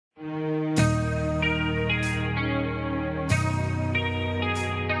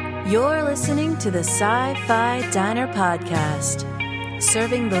You're listening to the SciFi Diner Podcast,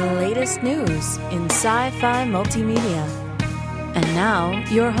 serving the latest news in sci-fi multimedia. And now,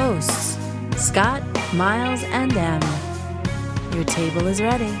 your hosts, Scott, Miles, and Em. Your table is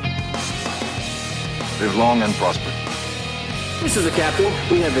ready. Live long and prosper. This is the captain.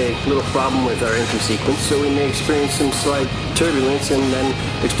 We have a little problem with our entry sequence, so we may experience some slight turbulence and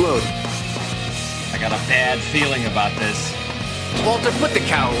then explode. I got a bad feeling about this. Walter, put the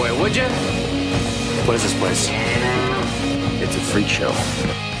cow away, would you? What is this place? It's a freak show.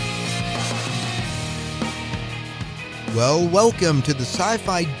 Well, welcome to the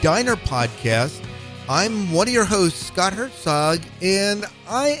Sci-Fi Diner Podcast. I'm one of your hosts, Scott Herzog, and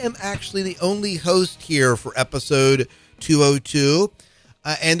I am actually the only host here for episode 202,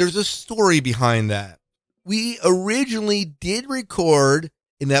 and there's a story behind that. We originally did record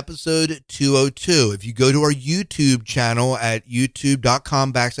in episode 202. If you go to our YouTube channel at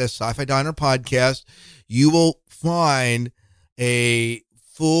youtube.com/Sci-Fi Diner Podcast, you will find a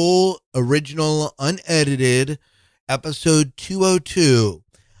full, original, unedited episode 202.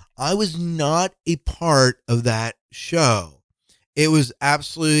 I was not a part of that show. It was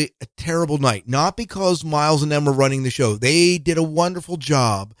absolutely a terrible night. Not because Miles and them were running the show. They did a wonderful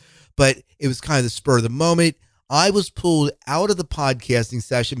job, but it was kind of the spur of the moment. I was pulled out of the podcasting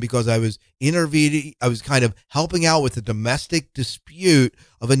session because I was intervening. I was kind of helping out with a domestic dispute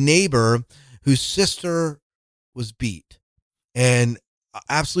of a neighbor whose sister was beat. And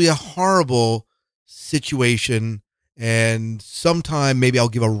absolutely a horrible situation. And sometime maybe I'll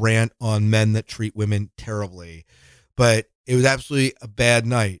give a rant on men that treat women terribly. But it was absolutely a bad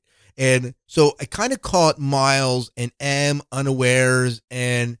night. And so I kind of caught Miles and Em unawares,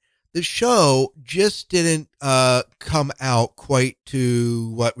 and the show just didn't come out quite to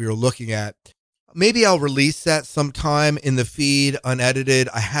what we were looking at. Maybe I'll release that sometime in the feed, unedited.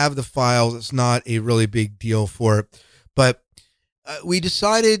 I have the files. It's not a really big deal for it. But I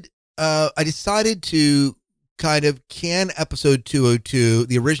decided to kind of can episode 202,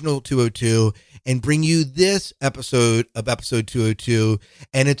 the original 202, and bring you this episode of episode 202.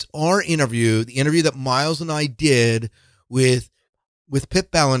 And it's our interview, the interview that Miles and I did with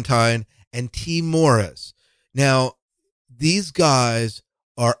Pip Ballantine and T. Morris. Now, these guys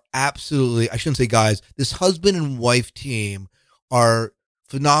are absolutely, I shouldn't say guys, this husband and wife team are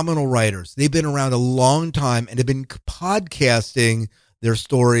phenomenal writers. They've been around a long time and have been podcasting their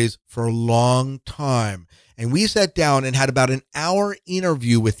stories for a long time. And we sat down and had about an hour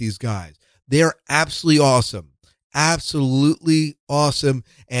interview with these guys. They are absolutely awesome. Absolutely awesome.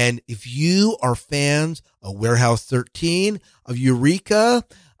 And if you are fans of Warehouse 13, of Eureka,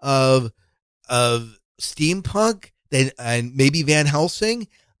 of steampunk, and maybe Van Helsing,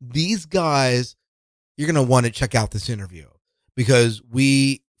 these guys, you're going to want to check out this interview because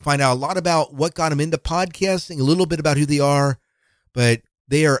we find out a lot about what got them into podcasting, a little bit about who they are, but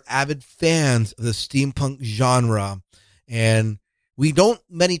they are avid fans of the steampunk genre. And we don't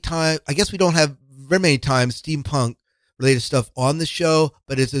have very many times steampunk related stuff on the show,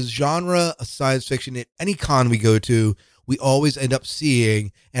 but it's a genre of science fiction. At any con we go to, we always end up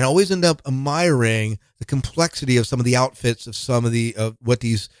seeing and always end up admiring the complexity of some of the outfits of some of the what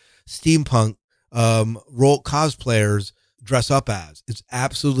these steampunk role cosplayers dress up as. It's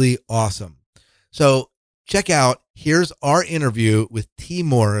absolutely awesome. So check out, here's our interview with T.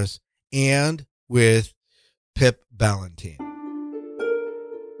 Morris and with Pip Ballantine.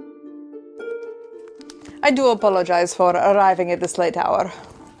 I do apologize for arriving at this late hour.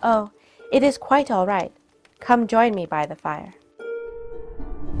 Oh, it is quite all right. Come join me by the fire.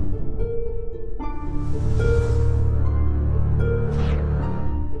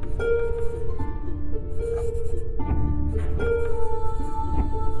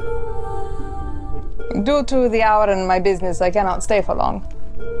 Due to the hour and my business, I cannot stay for long.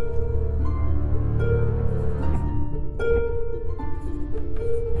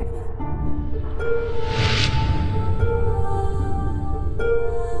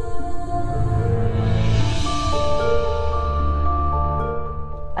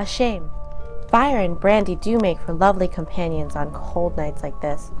 A shame. Fire and brandy do make for lovely companions on cold nights like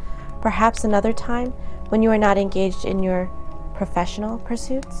this. Perhaps another time when you are not engaged in your professional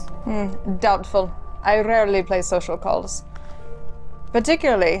pursuits? Doubtful. I rarely play social calls,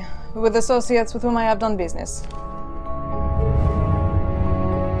 particularly with associates with whom I have done business.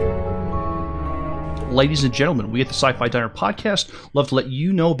 Ladies and gentlemen, we at the Sci-Fi Diner Podcast love to let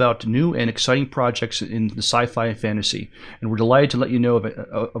you know about new and exciting projects in the sci-fi and fantasy. And we're delighted to let you know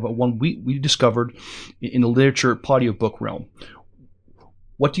of one we discovered in the literature audiobook realm.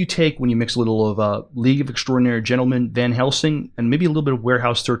 What do you take when you mix a little of League of Extraordinary Gentlemen, Van Helsing, and maybe a little bit of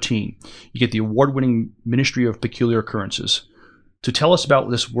Warehouse 13? You get the award-winning Ministry of Peculiar Occurrences. To tell us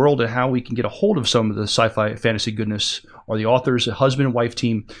about this world and how we can get a hold of some of the sci-fi fantasy goodness are the authors, a husband and wife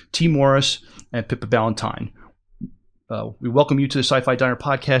team, T. Morris and Pippa Ballantine. We welcome you to the Sci-Fi Diner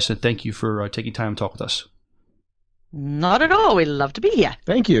podcast, and thank you for taking time to talk with us. Not at all. We love to be here.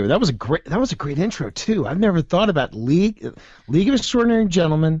 Thank you. That was a great intro too. I've never thought about League of Extraordinary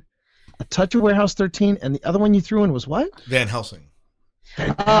Gentlemen, a touch of Warehouse 13, and the other one you threw in was what? Van Helsing.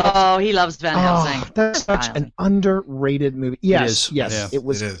 Oh, he loves Van Helsing. That's such an underrated movie. Yes, it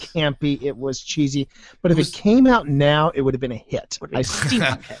was it is. Campy, it was cheesy, but if it came out now, it would have been a hit. It would have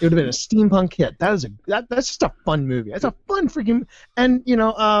been a steampunk hit. That's just a fun movie. It's a fun freaking, and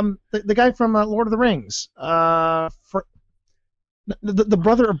the guy from Lord of the Rings, the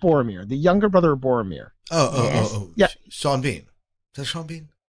brother of Boromir, the younger brother of Boromir. Yeah, Sean Bean. Is that Sean Bean?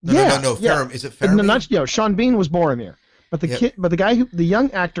 No. Is it Faramir? No, Sean Bean was Boromir. But the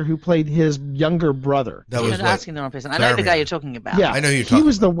young actor who played his younger brother. You're not asking the wrong person. I know the guy you're talking about. Yeah, I know who you're talking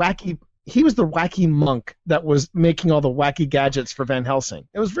about. He was the wacky monk that was making all the wacky gadgets for Van Helsing.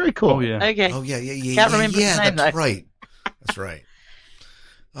 It was very cool. Oh yeah. Okay. Oh yeah. Can't remember his name that's though. right. That's right.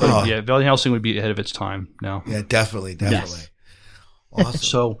 Yeah, Van Helsing would be ahead of its time now. Yeah, definitely. Yes. Awesome.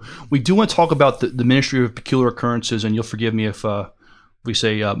 So we do want to talk about the Ministry of Peculiar Occurrences, and you'll forgive me if we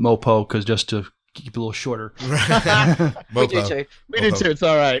say MOPO, because just to keep it a little shorter. We do too. We do too. It's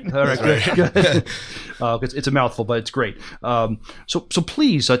all right. All right, good. It's a mouthful, but it's great. So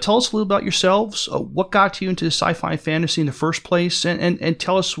please tell us a little about yourselves. What got you into sci-fi fantasy in the first place, and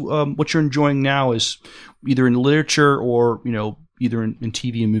tell us what you're enjoying now, is either in literature or either in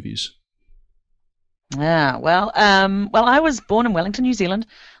TV and movies. Yeah, well, I was born in Wellington, New Zealand.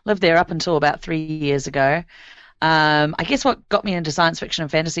 Lived there up until about 3 years ago. I guess what got me into science fiction and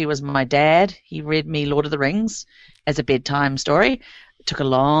fantasy was my dad. He read me Lord of the Rings as a bedtime story. It took a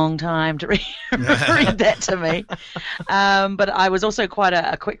long time to read that to me. But I was also quite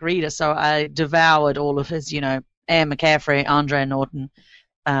a quick reader, so I devoured all of his, Anne McCaffrey, Andre Norton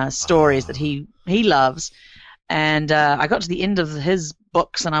stories that he loves. And I got to the end of his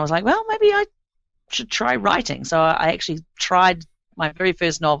books, and I was like, well, maybe I should try writing. So I actually tried my very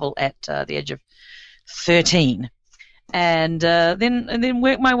first novel at the age of 13, and then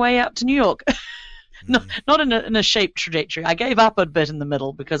worked my way out to New York. Not in a shaped trajectory. I gave up a bit in the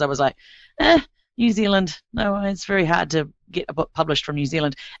middle because I was like, New Zealand, no, it's very hard to get a book published from New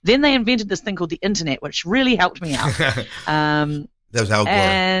Zealand. Then they invented this thing called the internet, which really helped me out. That was Al Gore.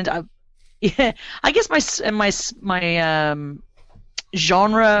 And I guess my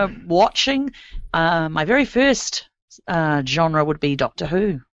genre watching, my very first genre would be Doctor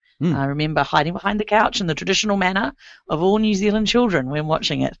Who. I remember hiding behind the couch in the traditional manner of all New Zealand children when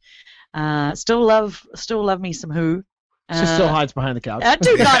watching it. Still love me some Who. She still hides behind the couch. I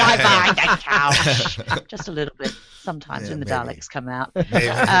do not hide behind the couch. Just a little bit sometimes when the Daleks come out.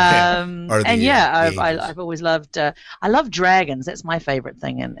 I've always loved. I love dragons. That's my favorite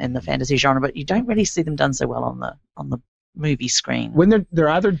thing in the fantasy genre. But you don't really see them done so well on the movie screen. When they're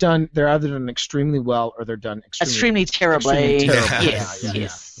either done extremely well, or they're done extremely terribly. Extremely terribly.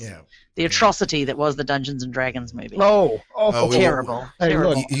 Yes. The atrocity that was the Dungeons and Dragons movie. Oh, terrible. Hey,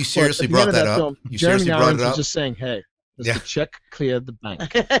 terrible. Look, you seriously brought that up? Film, You Jeremy seriously brought Irons it up? was just saying, hey, does the check clear the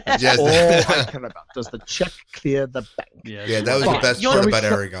bank? Yes. All I care about. Does the check clear the bank? Yeah, that was the best part about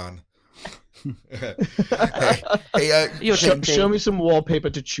Aragon. Show me some wallpaper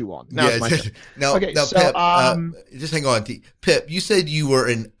to chew on. Now it's my turn. Now, Okay, now so, Pip, just hang on. Pip, you said you were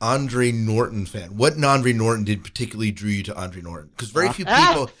an Andre Norton fan. What in Andre Norton did particularly drew you to Andre Norton? Because very few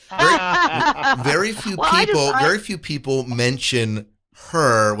people, very few people mention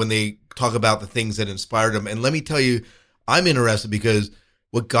her when they talk about the things that inspired them. And let me tell you, I'm interested because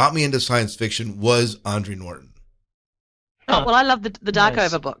what got me into science fiction was Andre Norton. Oh, well, I love the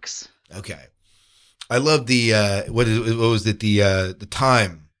Darkover books. Okay. I love the the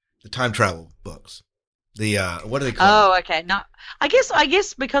time travel books. What are they called? Oh, okay. No, I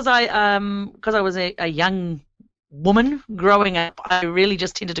guess because I was a young woman growing up, I really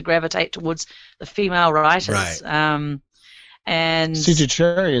just tended to gravitate towards the female writers. Right. And C.J.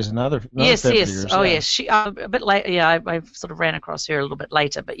 Cherry is another yes. Years, Oh, yes. She a bit late. Yeah, I sort of ran across her a little bit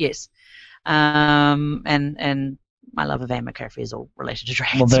later, but yes. And my love of Anne McCaffrey is all related to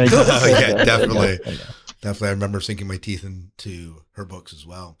dragons. Well, yeah, definitely. Definitely. I remember sinking my teeth into her books as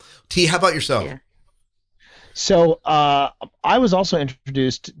well. T, how about yourself? Yeah. So I was also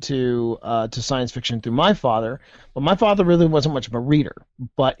introduced to science fiction through my father, but my father really wasn't much of a reader,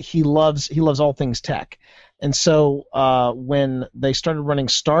 but he loves all things tech. And so when they started running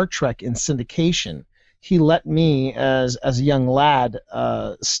Star Trek in syndication, he let me, as a young lad,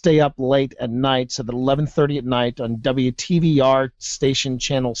 stay up late at night, so that 11:30 at night on WTVR station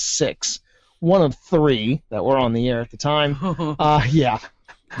channel 6, one of 3 that were on the air at the time.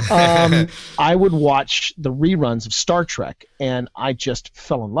 I would watch the reruns of Star Trek, and I just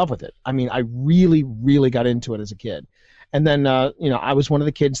fell in love with it. I mean, I really, really got into it as a kid. And then, I was one of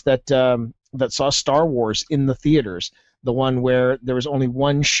the kids that saw Star Wars in the theaters. The one where there was only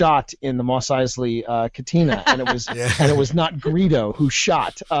one shot in the Mos Eisley Katina, and it was not Greedo who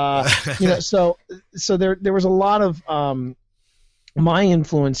shot. So there was a lot of my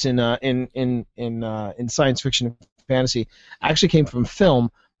influence in science fiction and fantasy actually came from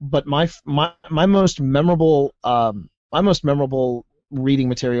film, but my most memorable reading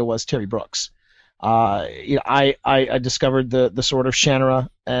material was Terry Brooks. I discovered the Sword of Shannara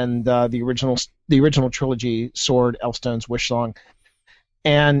and the original trilogy, Sword, Elfstone's Wish Song,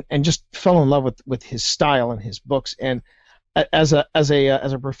 and just fell in love with his style and his books. And as a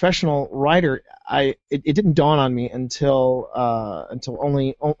professional writer, it didn't dawn on me until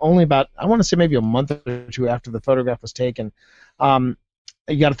only about, I want to say, maybe a month or two after the photograph was taken.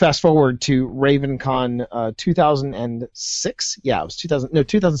 You got to fast forward to RavenCon 2006. Yeah, it was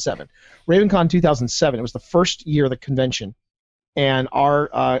 2007. RavenCon 2007. It was the first year of the convention, and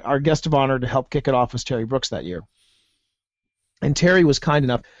our guest of honor to help kick it off was Terry Brooks that year. And Terry was kind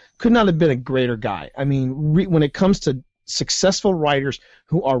enough. Could not have been a greater guy. I mean, when it comes to successful writers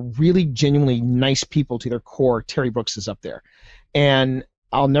who are really genuinely nice people to their core, Terry Brooks is up there. And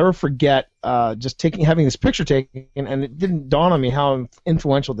I'll never forget having this picture taken, and it didn't dawn on me how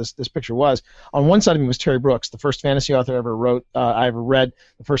influential this picture was. On one side of me was Terry Brooks, the first fantasy author I ever read,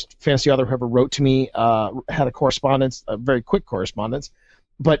 the first fantasy author who ever wrote to me, had a correspondence, a very quick correspondence,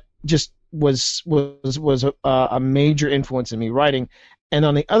 but just was a major influence in me writing. And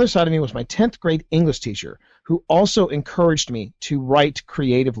on the other side of me was my 10th grade English teacher, who also encouraged me to write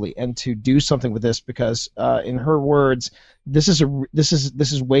creatively and to do something with this, because in her words, this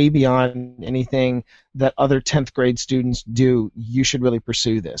is way beyond anything that other 10th grade students do. You should really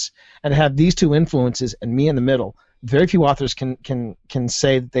pursue this. And to have these two influences and me in the middle, very few authors can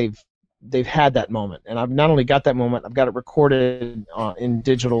say that they've had that moment. And I've not only got that moment, I've got it recorded in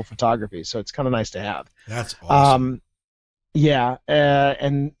digital photography, so it's kind of nice to have. That's awesome.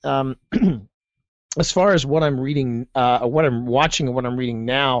 As far as what I'm reading, what I'm watching, and what I'm reading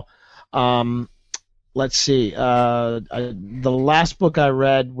now, let's see. The last book I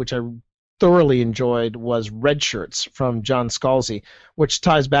read, which I thoroughly enjoyed, was Red Shirts from John Scalzi, which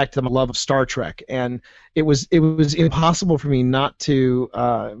ties back to my love of Star Trek. And it was impossible for me not to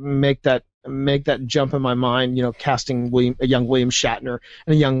make that jump in my mind, casting a young William Shatner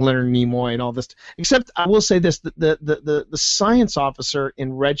and a young Leonard Nimoy and all this. Except I will say this: the science officer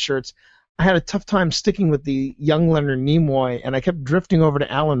in Red Shirts, I had a tough time sticking with the young Leonard Nimoy, and I kept drifting over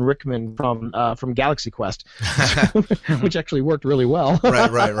to Alan Rickman from Galaxy Quest, which actually worked really well.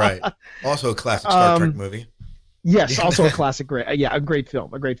 Right. Also a classic Star Trek movie. Yes, also a classic, a great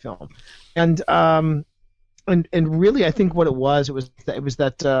film. And really, I think what it was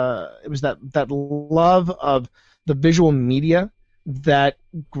that love of the visual media that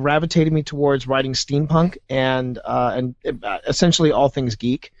gravitated me towards writing steampunk and essentially all things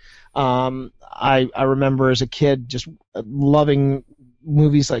geek. I remember as a kid just loving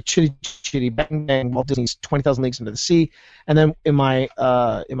movies like Chitty Chitty Bang Bang, Walt Disney's 20,000 Leagues Under the Sea, and then in my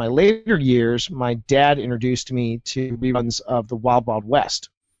later years, my dad introduced me to reruns of The Wild Wild West.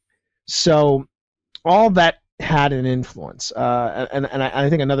 So all that had an influence, and I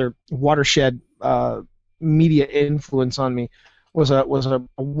think another watershed media influence on me was a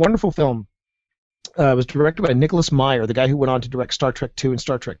wonderful film. It was directed by Nicholas Meyer, the guy who went on to direct Star Trek II and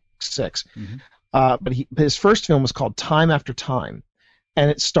Star Trek VI. Mm-hmm. But his first film was called Time After Time, and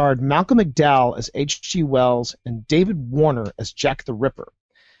it starred Malcolm McDowell as H.G. Wells and David Warner as Jack the Ripper.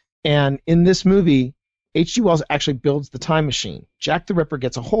 And in this movie, H.G. Wells actually builds the time machine. Jack the Ripper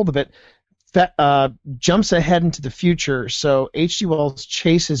gets a hold of it, jumps ahead into the future, so H.G. Wells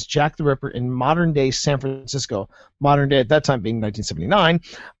chases Jack the Ripper in modern-day San Francisco, modern day at that time being 1979,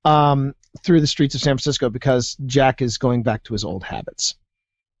 through the streets of San Francisco, because Jack is going back to his old habits.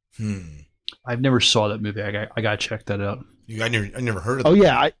 I've never saw that movie. I got to check that out. I never heard of it. Oh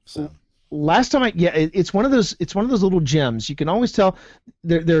yeah, last time it's one of those little gems. You can always tell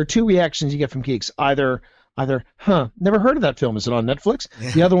there are two reactions you get from geeks: either either, never heard of that film. Is it on Netflix?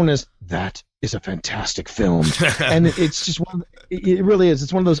 Yeah. The other one is, that is a fantastic film. And it's just it really is.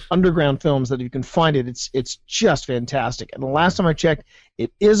 It's one of those underground films that if you can find it, it's just fantastic. And the last time I checked,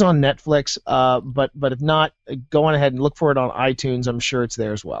 it is on Netflix, but if not, go on ahead and look for it on iTunes. I'm sure it's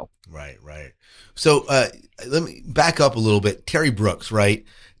there as well. Right. So let me back up a little bit. Terry Brooks, right?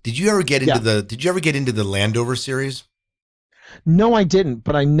 Did you ever get into the Landover series? No, I didn't,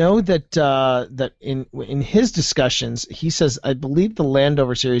 but I know that that in his discussions, he says, I believe the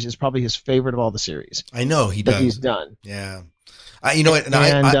Landover series is probably his favorite of all the series. I know he does. That he's done. Yeah. You know what?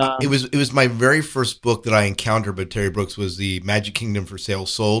 It was my very first book that I encountered by Terry Brooks was the Magic Kingdom for Sale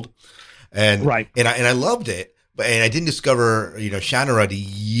Sold, and I loved it, but I didn't discover Shannara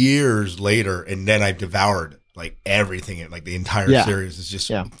years later, and then I devoured like everything, like the entire series. It's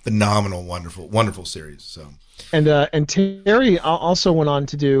just phenomenal, wonderful series. So. And Terry also went on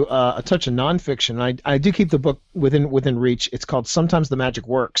to do a touch of nonfiction. I do keep the book within reach. It's called Sometimes the Magic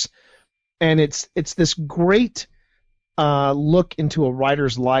Works, and it's this great look into a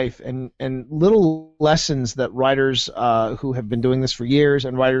writer's life and little lessons that writers who have been doing this for years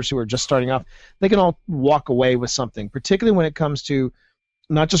and writers who are just starting off, they can all walk away with something, particularly when it comes to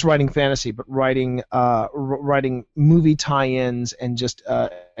not just writing fantasy, but writing movie tie-ins and just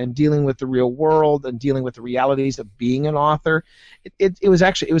and dealing with the real world and dealing with the realities of being an author. It was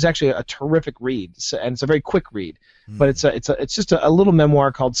actually a terrific read, and it's a very quick read. But it's just a little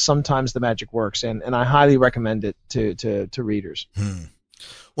memoir called Sometimes the Magic Works, and I highly recommend it to readers.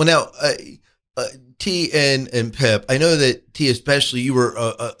 Well, now T and Pip, I know that T especially you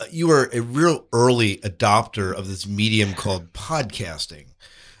were a real early adopter of this medium called podcasting.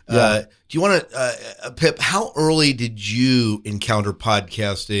 Do you want to, Pip, how early did you encounter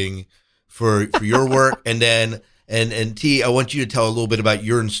podcasting for your work? And then, and T, I want you to tell a little bit about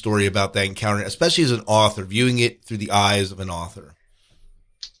your story about that encounter, especially as an author, viewing it through the eyes of an author.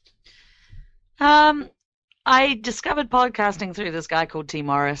 I discovered podcasting through this guy called T.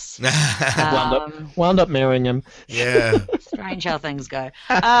 Morris. Wound up marrying him. Yeah. Strange how things go.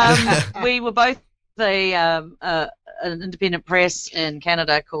 We were both an independent press in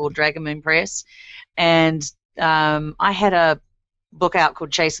Canada called Dragon Moon Press, and I had a book out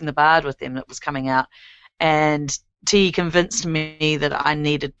called Chasing the Bard with them that was coming out, and T convinced me that I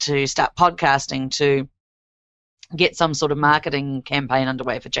needed to start podcasting to get some sort of marketing campaign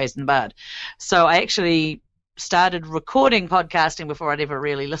underway for Chasing the Bard. So I actually started recording podcasting before I'd ever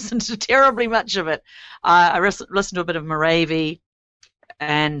really listened to terribly much of it. I listened to a bit of Moravi,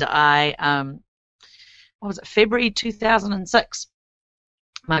 and February 2006,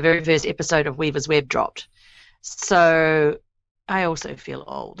 my very first episode of Weaver's Web dropped. So I also feel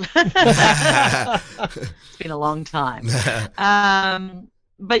old. It's been a long time.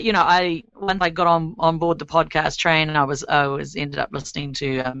 But once I got on board the podcast train, I was ended up listening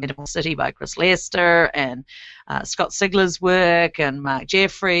to Medical City by Chris Lester and Scott Sigler's work and Mark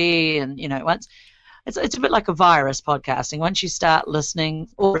Jeffrey, and once it's a bit like a virus, podcasting. Once you start listening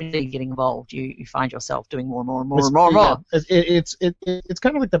or really getting involved, you find yourself doing more and more. It's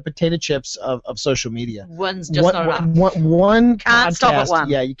kind of like the potato chips of social media. One's just not enough. One can't podcast, stop at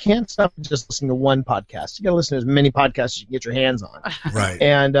one. Yeah, you can't stop just listening to one podcast. You got to listen to as many podcasts as you can get your hands on. Right.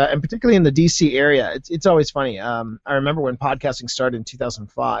 And particularly in the DC area, it's always funny. I remember when podcasting started in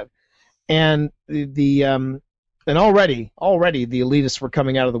 2005, and and already the elitists were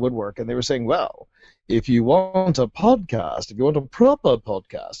coming out of the woodwork, and they were saying, well, if you want a podcast, if you want a proper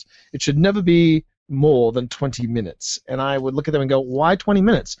podcast, it should never be more than 20 minutes. And I would look at them and go, why 20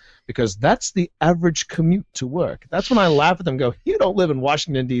 minutes? Because that's the average commute to work. That's when I laugh at them and go, you don't live in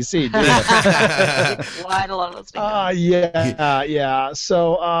Washington, D.C., do you? Quite a lot of listening. Yeah.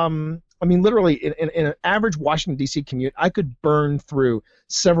 So, literally, in an average Washington, D.C. commute, I could burn through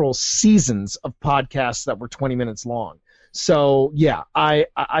several seasons of podcasts that were 20 minutes long. So yeah, I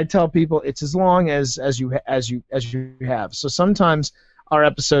tell people it's as long as you have. So sometimes our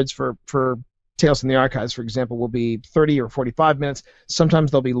episodes for Tales from the Archives, for example, will be 30 or 45 minutes. Sometimes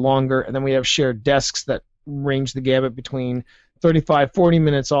they'll be longer, and then we have shared desks that range the gamut between 35, 40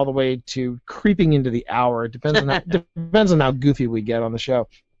 minutes all the way to creeping into the hour. It depends on how goofy we get on the show.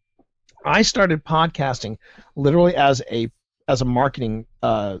 I started podcasting literally as a marketing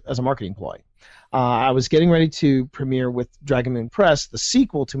ploy. I was getting ready to premiere with Dragon Moon Press the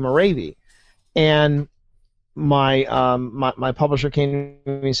sequel to Moravi, and my publisher came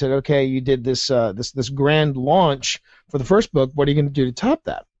to me and said, "Okay, you did this grand launch for the first book. What are you going to do to top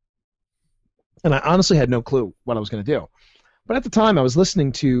that?" And I honestly had no clue what I was going to do. But at the time, I was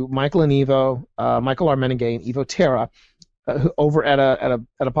listening to Michael and Evo, Michael Armenegay and Evo Terra, over at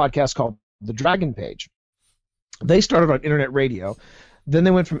a podcast called The Dragon Page. They started on internet radio. Then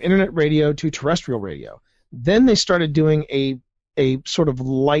they went from internet radio to terrestrial radio. Then they started doing a sort of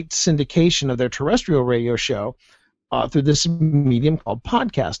light syndication of their terrestrial radio show through this medium called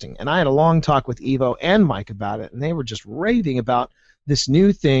podcasting. And I had a long talk with Evo and Mike about it, and they were just raving about this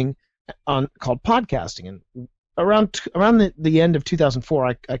new thing called podcasting. And around the end of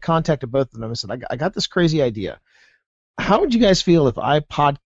 2004, I contacted both of them and said, I got this crazy idea. How would you guys feel if I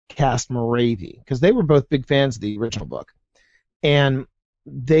podcast Moravia? Because they were both big fans of the original book. And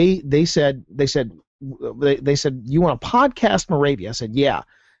they said, you want to podcast Moravia? I said, yeah.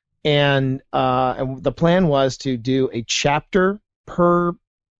 And the plan was to do a chapter per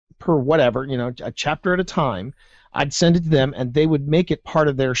whatever, a chapter at a time. I'd send it to them, and they would make it part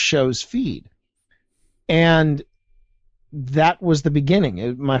of their show's feed. And that was the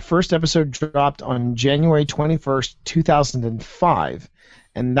beginning. My first episode dropped on January 21st, 2005,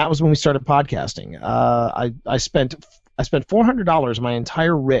 and that was when we started podcasting. I spent $400 on my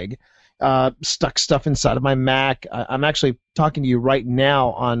entire rig. Stuck stuff inside of my Mac. I'm actually talking to you right now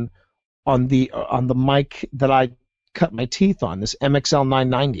on the mic that I cut my teeth on, this MXL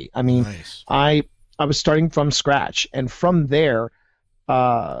 990. I mean, nice. I was starting from scratch, and from there,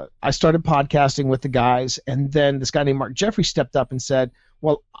 I started podcasting with the guys, and then this guy named Mark Jeffrey stepped up and said,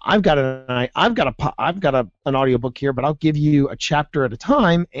 "Well, I've got an audiobook here, but I'll give you a chapter at a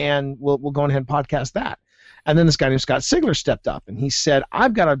time, and we'll go ahead and podcast that." And then this guy named Scott Sigler stepped up, and he said,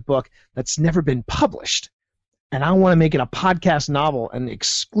 "I've got a book that's never been published, and I want to make it a podcast novel and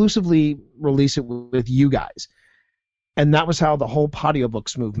exclusively release it with you guys." And that was how the whole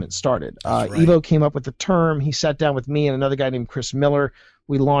Podiobooks movement started. Right. Evo came up with the term. He sat down with me and another guy named Chris Miller.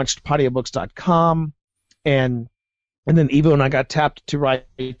 We launched Podiobooks.com, and then Evo and I got tapped to write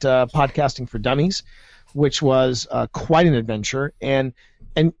Podcasting for Dummies, which was quite an adventure. And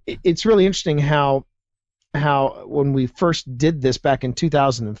it's really interesting how when we first did this back in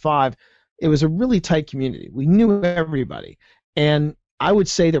 2005, it was a really tight community. We knew everybody, and I would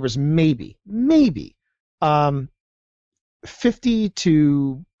say there was maybe 50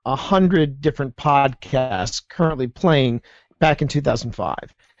 to 100 different podcasts currently playing back in 2005.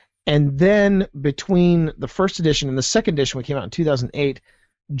 And then between the first edition and the second edition, which came out in 2008,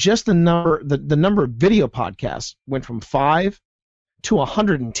 just the number of video podcasts went from 5 to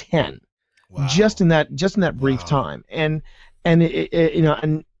 110. Wow. Just in that brief time. And and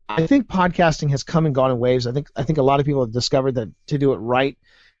I think podcasting has come and gone in waves. I think a lot of people have discovered that to do it right,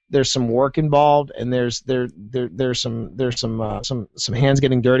 there's some work involved, and there's some hands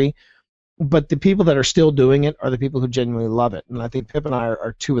getting dirty. But the people that are still doing it are the people who genuinely love it, and I think Pip and I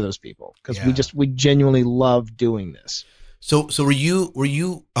are two of those people, because we genuinely love doing this. So were you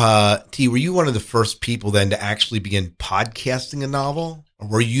T? Were you one of the first people then to actually begin podcasting a novel, or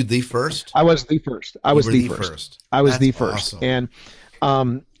were you the first? I was the first. I was the first. Awesome.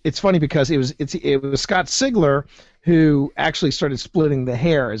 And it's funny because it was Scott Sigler who actually started splitting the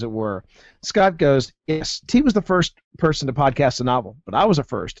hair, as it were. Scott goes, "Yes, T was the first person to podcast a novel, but I was the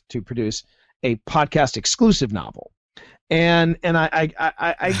first to produce a podcast exclusive novel." And I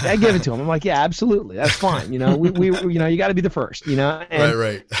give it to him. I'm like, "Yeah, absolutely, that's fine. We you got to be the first, And,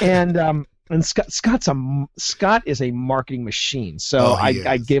 right. And Scott is a marketing machine, so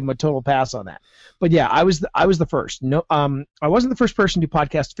I gave him a total pass on that. But yeah, I was the first. No, I wasn't the first person to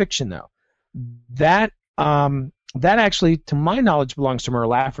podcast fiction though. That actually, to my knowledge, belongs to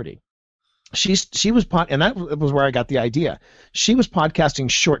Myrtle Lafferty. She was and that was where I got the idea. She was podcasting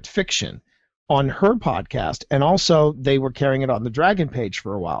short fiction on her podcast, and also they were carrying it on the Dragon page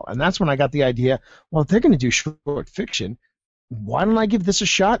for a while. And that's when I got the idea, well, if they're going to do short fiction, why don't I give this a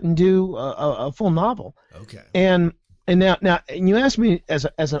shot and do a full novel? Okay. And now you asked me as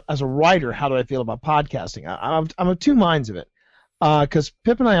a writer, how do I feel about podcasting? I'm of two minds of it, because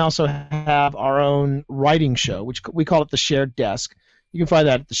Pip and I also have our own writing show, which we call it The Shared Desk. You can find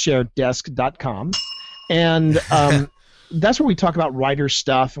that at theshareddesk.com, and that's where we talk about writer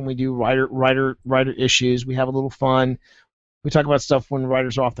stuff, and we do writer issues. We have a little fun. We talk about stuff when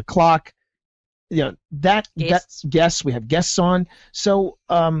writers are off the clock. Guests. We have guests on. So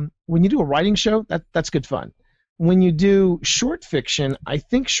when you do a writing show, that's good fun. When you do short fiction, I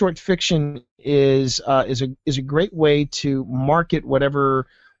think short fiction is a great way to market whatever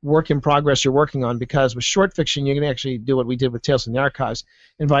work in progress you're working on, because with short fiction you can actually do what we did with Tales from the Archives,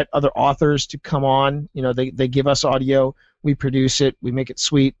 invite other authors to come on. They give us audio, we produce it, we make it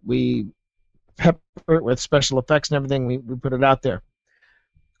sweet, we pepper it with special effects and everything, we put it out there.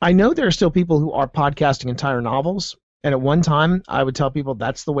 I know there are still people who are podcasting entire novels, and at one time I would tell people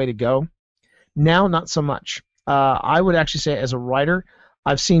that's the way to go. Now, not so much. I would actually say, as a writer,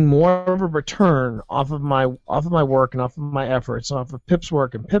 I've seen more of a return off of my work and off of my efforts, and off of Pip's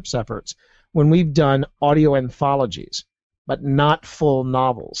work and Pip's efforts when we've done audio anthologies, but not full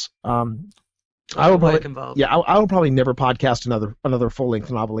novels. I will probably never podcast another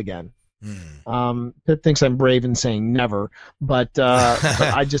full-length novel again. Pip thinks I'm brave in saying never, but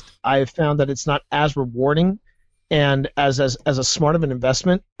I have found that it's not as rewarding and as a smart of an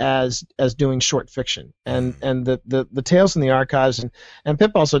investment as doing short fiction. And the Tales in the Archives, and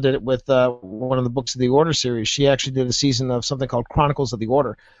Pip also did it with one of the books of the Order series. She actually did a season of something called Chronicles of the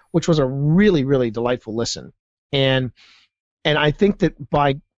Order, which was a really, really delightful listen. And I think that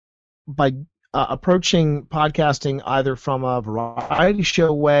by approaching podcasting either from a variety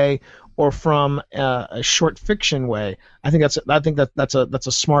show way or from a short fiction way, I think that's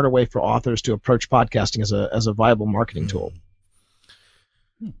a smarter way for authors to approach podcasting as a viable marketing tool.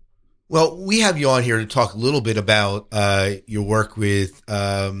 Well, we have you on here to talk a little bit about your work with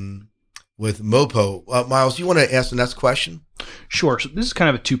Mopo. Miles, you want to ask the next question? Sure. So this is kind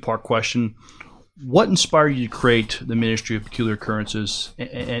of a two-part question. What inspired you to create the Ministry of Peculiar Occurrences,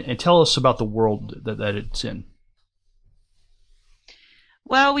 and tell us about the world that it's in?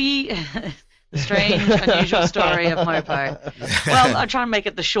 Well, the strange, unusual story of Mopo. Well, I'll try and make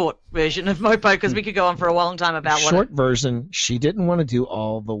it the short version of Mopo because we could go on for a long time about short version. She didn't want to do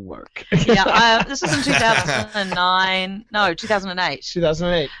all the work. Yeah, this was in 2009. No, 2008.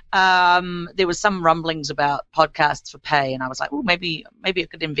 2008. There was some rumblings about podcasts for pay, and I was like, well, maybe I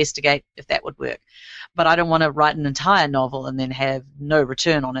could investigate if that would work. But I don't want to write an entire novel and then have no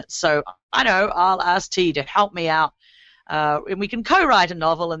return on it. So I know I'll ask T to help me out. And we can co-write a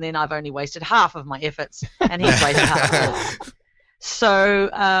novel, and then I've only wasted half of my efforts, and he's wasted half. So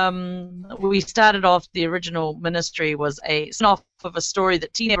we started off, the original Ministry was a spin-off of a story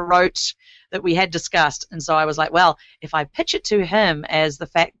that T never wrote that we had discussed. And so I was like, well, if I pitch it to him as the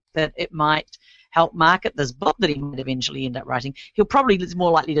fact that it might help market this book that he might eventually end up writing, he'll probably be more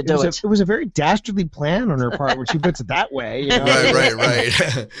likely to do it. It was a very dastardly plan on her part when she puts it that way. You know? Right.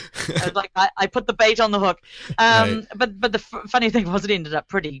 I was like, I put the bait on the hook. Right. But the funny thing was it ended up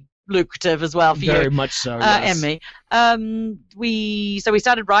pretty lucrative as well for you. Very much so, yes. And me. We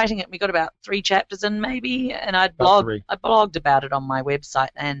started writing it. We got about 3 chapters in maybe, and I blogged about it on my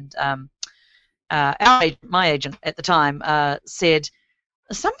website. And my agent at the time said,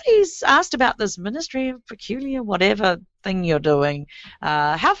 somebody's asked about this Ministry of Peculiar whatever thing you're doing.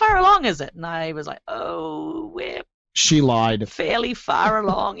 How far along is it? And I was like, we're She lied. fairly far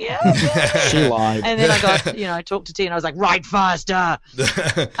along. Yeah. She lied. And then I talked to T and I was like, write faster.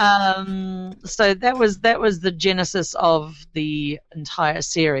 So that was the genesis of the entire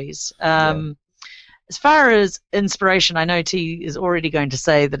series. As far as inspiration, I know T is already going to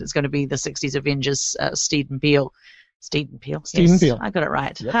say that it's going to be the 60s Avengers, Stephen Peele. Stephen Peele. I got it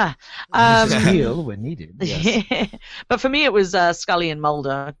right. Yep. Peele when needed. Yes. Yeah. But for me, it was Scully and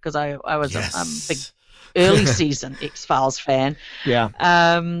Mulder because I was a big early season X-Files fan. Yeah.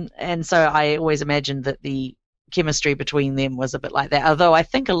 And so I always imagined that the chemistry between them was a bit like that. Although I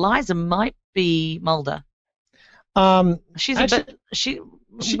think Eliza might be Mulder. She's actually, she's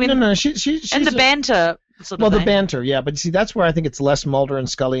and the banter. The banter, yeah, but see, that's where I think it's less Mulder and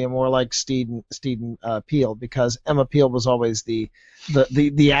Scully and more like Stephen Peele, because Emma Peel was always the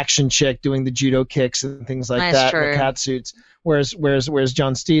action chick doing the judo kicks and things like that, true. The cat suits. Whereas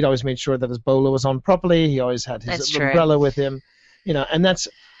John Steed always made sure that his bowler was on properly. He always had his umbrella with him, and that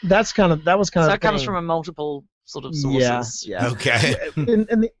was kind of. So it comes from a multiple sort of sources. Yeah. Okay.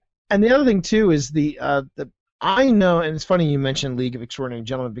 and the other thing too is the I know, and it's funny you mentioned League of Extraordinary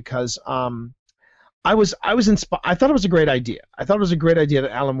Gentlemen because I was inspired. I thought it was a great idea. I thought it was a great idea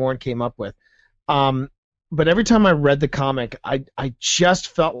that Alan Moore came up with. But every time I read the comic, I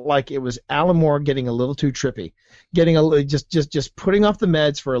just felt like it was Alan Moore getting a little too trippy, just putting off the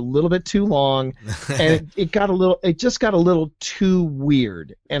meds for a little bit too long, and it just got a little too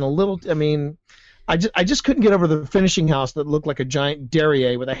weird and a little. I mean, I just couldn't get over the finishing house that looked like a giant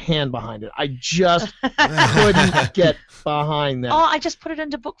derriere with a hand behind it. I just couldn't get behind that. Oh, I just put it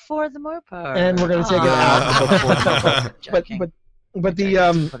into book 4 of the Mopo. And we're going to take it out of book 4. But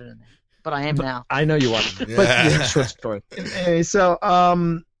the But I am now. I know you are. But short story. Anyway, so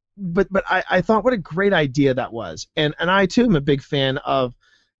but I thought what a great idea that was, and I too am a big fan of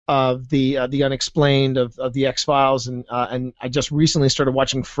the unexplained of the X-Files, and I just recently started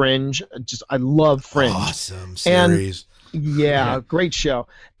watching Fringe. I love Fringe. Awesome series. And, great show.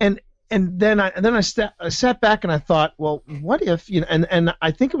 And then I sat back and I thought, well, what if and I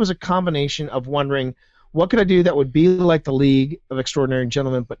think it was a combination of wondering what could I do that would be like the League of Extraordinary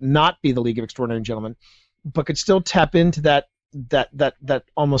Gentlemen, but not be the League of Extraordinary Gentlemen, but could still tap into that that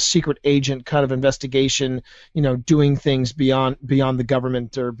almost secret agent kind of investigation, doing things beyond the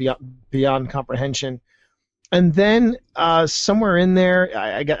government or beyond comprehension. And then somewhere in there,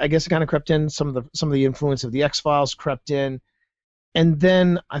 I guess it kind of crept in. Some of the influence of the X-Files crept in, and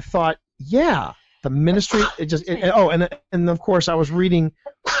then I thought, yeah, the Ministry. And of course I was reading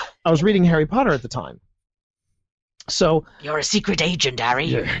Harry Potter at the time. So you're a secret agent, Harry.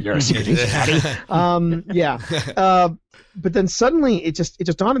 You're a secret agent, Harry. Yeah. But then suddenly it just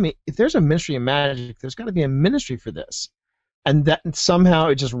dawned on me: if there's a Ministry of Magic, there's got to be a ministry for this. And that somehow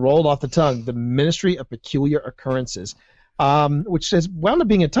it just rolled off the tongue, the Ministry of Peculiar Occurrences, which has wound up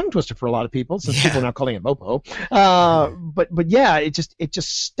being a tongue twister for a lot of people, since people are now calling it MOPO. But yeah, it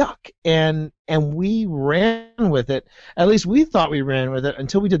just stuck, and we ran with it. At least we thought we ran with it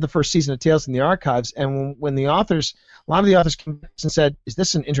until we did the first season of Tales from the Archives, and when a lot of the authors came and said, "Is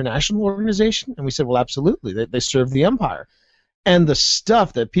this an international organization?" And we said, "Well, absolutely. They serve the Empire." And the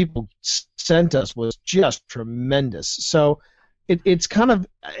stuff that people sent us was just tremendous. So it's kind of,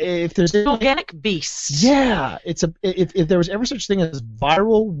 if there's organic beast. Yeah, if there was ever such thing as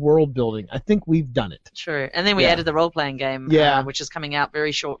viral world building, I think we've done it. True. And then we added the role playing game, which is coming out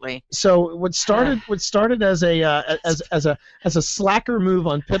very shortly. So what started as a slacker move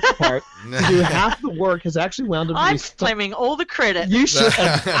on Pip's part to do half the work has actually wound up. I'm claiming all the credit. You should.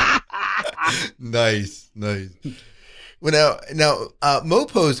 Nice. Well, now,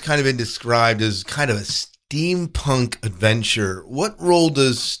 MOPO has kind of been described as kind of a steampunk adventure. What role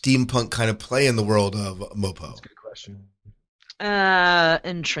does steampunk kind of play in the world of MOPO? That's a good question.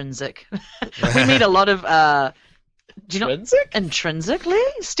 Intrinsic. We meet a lot of. Do you know? Intrinsically,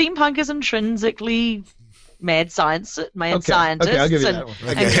 steampunk is intrinsically mad scientists okay, and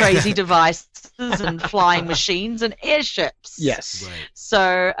crazy devices and flying machines and airships. Yes. Right.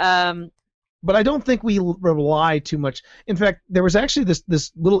 So. But I don't think we rely too much. In fact, there was actually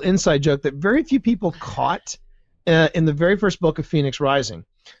this little inside joke that very few people caught in the very first book of Phoenix Rising,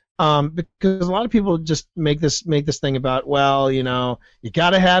 because a lot of people just make this thing about, well, you got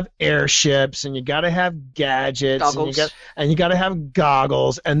to have airships and you got to have gadgets and you got to have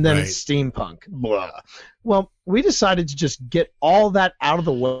goggles, and then it's steampunk. Blah. Well, we decided to just get all that out of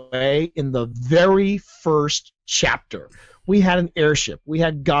the way in the very first chapter. We had an airship, we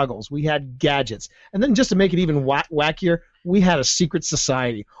had goggles, we had gadgets, and then just to make it even wackier, we had a secret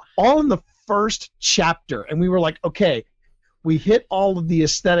society, all in the first chapter. And we were like, okay, we hit all of the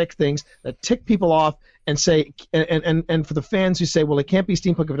aesthetic things that tick people off and say, and for the fans who say, well, it can't be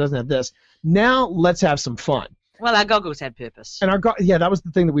steampunk if it doesn't have this. Now let's have some fun. Well, our goggles had purpose. And that was the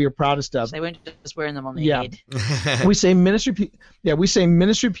thing that we were proudest of. So they weren't just wearing them on their head. we say Ministry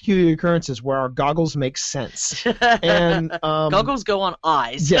of Peculiar Occurrences, where our goggles make sense. And goggles go on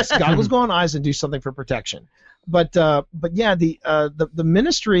eyes. Yes, goggles go on eyes and do something for protection. But yeah, the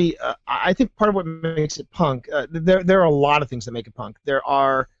Ministry. I think part of what makes it punk. There are a lot of things that make it punk. There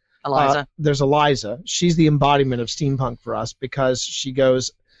are Eliza. There's Eliza. She's the embodiment of steampunk for us because she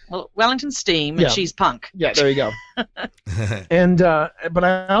goes. Well, Wellington's steam, and she's punk. Yeah, there you go. And but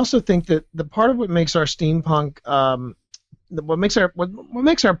I also think that the part of what makes our steampunk, what makes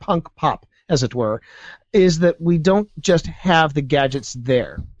our punk pop, as it were, is that we don't just have the gadgets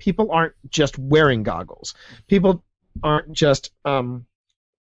there. People aren't just wearing goggles. People aren't just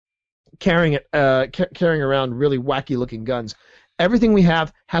carrying around really wacky-looking guns. Everything we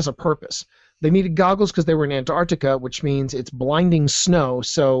have has a purpose. They needed goggles because they were in Antarctica, which means it's blinding snow.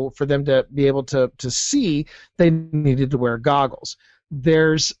 So for them to be able to see, they needed to wear goggles.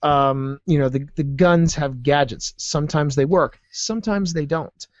 There's, the guns have gadgets. Sometimes they work, sometimes they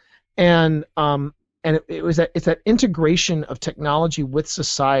don't. And it's that integration of technology with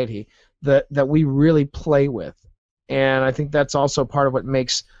society that we really play with. And I think that's also part of what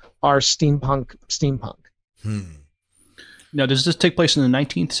makes our steampunk. Now, does this take place in the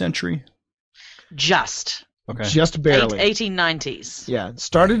 19th century? Just barely. 1890s. Yeah, it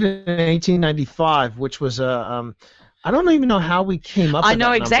started in 1895, which was I don't even know how we came up with that number. I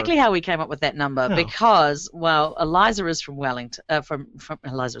know exactly how we came up with that number because, well, Eliza is from Wellington.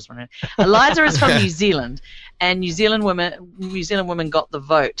 Eliza is from New Zealand, and New Zealand women got the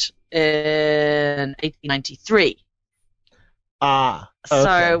vote in 1893. Okay.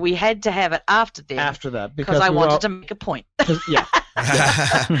 So we had to have it after that because I wanted to make a point. Yeah.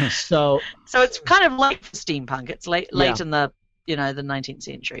 So it's kind of late for steampunk. It's late in the the 19th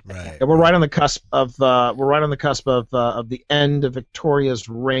century. Right. Yeah, we're right on the cusp of the end of Victoria's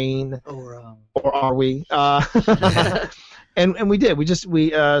reign, or are we? And we did. We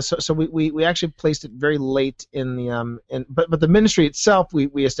actually placed it very late in the but the Ministry itself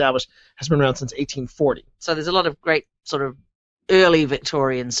we established has been around since 1840. So there's a lot of great sort of early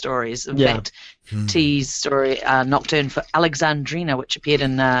Victorian stories. In fact, T's story, Nocturne for Alexandrina, which appeared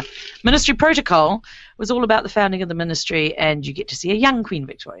in Ministry Protocol, was all about the founding of the ministry, and you get to see a young Queen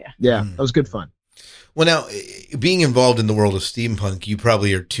Victoria. Yeah, that was good fun. Well, now, being involved in the world of steampunk, you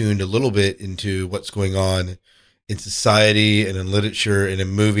probably are tuned a little bit into what's going on in society and in literature and in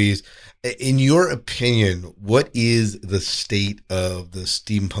movies. In your opinion, what is the state of the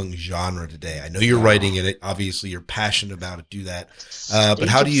steampunk genre today? I know you're writing in it. Obviously, you're passionate about it. Do that. But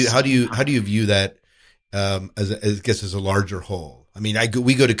how do you view that as a larger whole? I mean,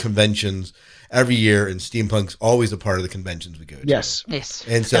 we go to conventions every year, and steampunk's always a part of the conventions we go to. Yes.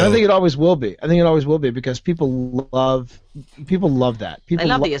 And so, I think it always will be. Because people love that. People they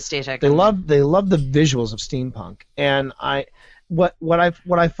love the aesthetic. They love the visuals of steampunk. And what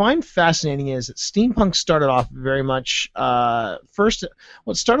I find fascinating is that steampunk started off very much first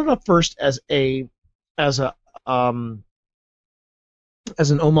as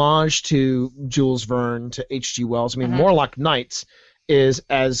an homage to Jules Verne, to H.G. Wells. I mean, Morlock Knights is,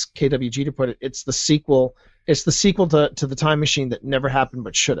 as K.W. Jeter put it, it's the sequel to the Time Machine that never happened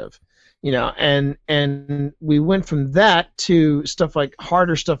but should have. And we went from that to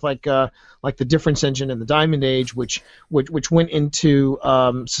harder stuff like the Difference Engine and the Diamond Age, which went into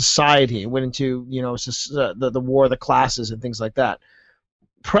society, went into the war of the classes and things like that.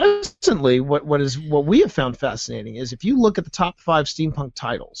 Presently, what we have found fascinating is if you look at the top 5 steampunk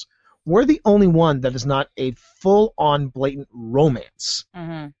titles, we're the only one that is not a full-on blatant romance.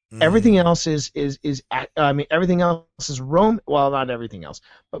 Everything else is everything else is well, not everything else,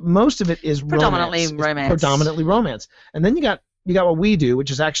 but most of it is predominantly romance. And then you got what we do,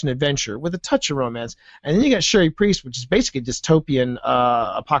 which is action adventure with a touch of romance, and then you got Sherry Priest, which is basically dystopian,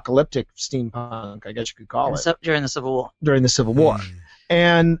 apocalyptic steampunk, I guess you could call it. During the Civil War.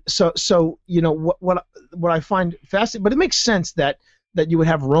 And so what I find fascinating, but it makes sense that you would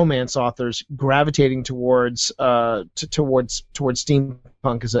have romance authors gravitating towards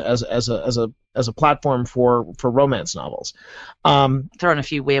steampunk as a platform for romance novels. Throw in a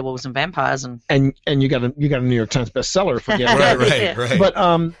few werewolves and vampires and you got a New York Times bestseller for getting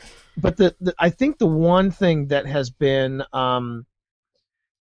right. But I think the one thing that has been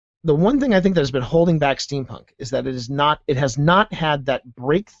holding back steampunk is that it has not had that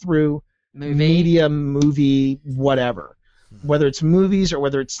breakthrough movie, whatever. Whether it's movies or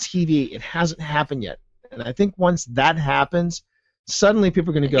whether it's TV, it hasn't happened yet. And I think once that happens, suddenly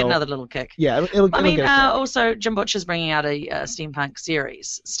people are going to go... Get another little kick. Yeah, it'll get a kick. Also, Jim Butcher's bringing out a steampunk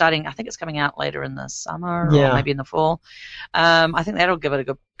series, starting, I think it's coming out later in the summer or maybe in the fall. I think that'll give it a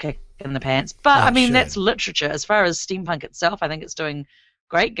good kick in the pants. But, that's literature. As far as steampunk itself, I think it's doing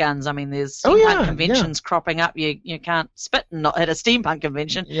great guns. I mean, there's steampunk conventions cropping up. You can't spit and not hit a steampunk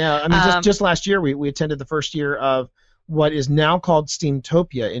convention. Yeah, I mean, just last year we attended the first year of what is now called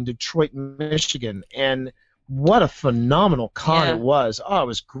Steamtopia in Detroit, Michigan, and what a phenomenal con it was. Oh, it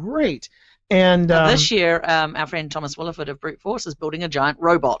was great. And this year, our friend Thomas Williford of Brute Force is building a giant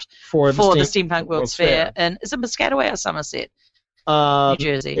robot for the Steampunk World's Fair. And is it Piscataway or Somerset? New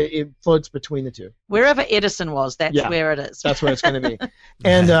Jersey. It floats between the two. Wherever Edison was, that's where it is. That's where it's going to be.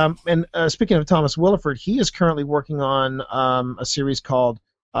 And speaking of Thomas Williford, he is currently working on a series called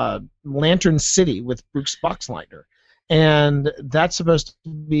Lantern City with Bruce Boxleitner. And that's supposed to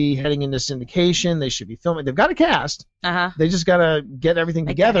be heading into syndication. They should be filming. They've got a cast. They just got to get everything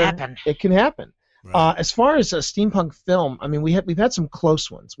together. It can happen. Right. As far as a steampunk film, I mean, we've had some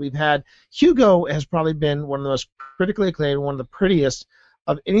close ones. We've had Hugo has probably been one of the most critically acclaimed, one of the prettiest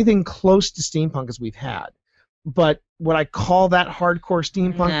of anything close to steampunk as we've had. But would I call that hardcore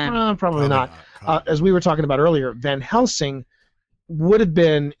steampunk? Probably not. As we were talking about earlier, Van Helsing would have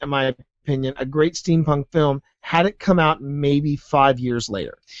been, in my opinion, a great steampunk film had it come out maybe 5 years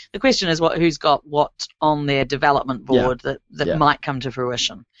later. The question is who's got what on their development board that might come to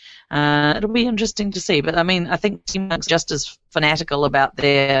fruition. It'll be interesting to see, but I mean, I think steampunk's just as fanatical about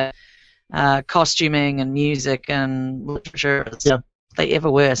their costuming and music and literature as they ever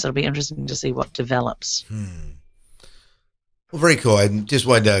were, so it'll be interesting to see what develops. Well, very cool. I just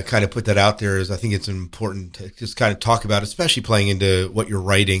wanted to kind of put that out there, as I think it's important to just kind of talk about, especially playing into what you're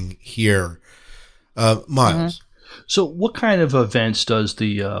writing here. Miles. So what kind of events does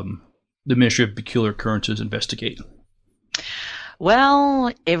the Ministry of Peculiar Occurrences investigate?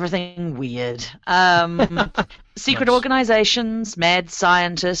 Well, everything weird. Secret organizations, mad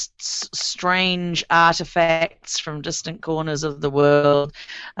scientists, strange artifacts from distant corners of the world,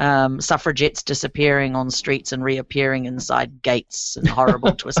 suffragettes disappearing on streets and reappearing inside gates in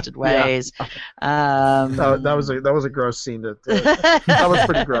horrible, twisted ways. That was a gross scene. That was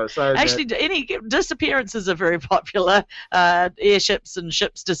pretty gross. Actually, any disappearances are very popular. Airships and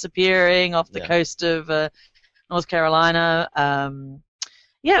ships disappearing off the coast of North Carolina.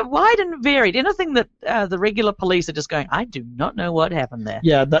 Wide and varied. Anything that the regular police are just going, I do not know what happened there.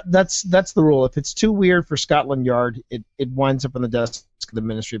 Yeah, that's the rule. If it's too weird for Scotland Yard, it winds up on the desk of the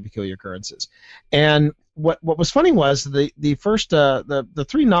Ministry of Peculiar Occurrences. And what was funny was the first the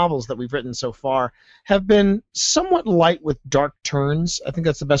three novels that we've written so far have been somewhat light with dark turns. I think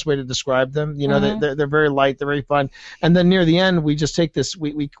that's the best way to describe them. You know, they're very light, they're very fun. And then near the end, we just take this,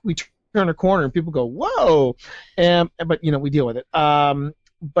 we turn a corner and people go, whoa, but we deal with it.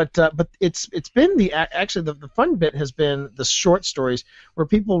 But it's been the fun bit has been the short stories where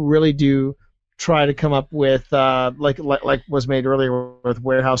people really do try to come up with like was made earlier with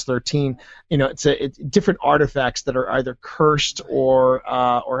Warehouse 13. It's different artifacts that are either cursed or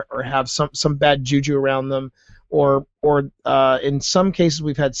have some bad juju around them, or in some cases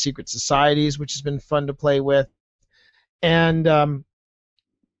we've had secret societies, which has been fun to play with, and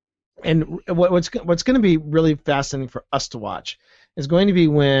what's going to be really fascinating for us to watch is going to be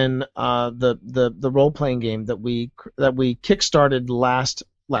when the role playing game that we kickstarted last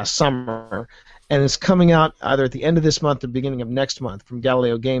summer and is coming out either at the end of this month or beginning of next month from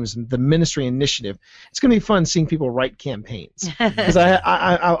Galileo Games, the Ministry Initiative. It's going to be fun seeing people write campaigns, because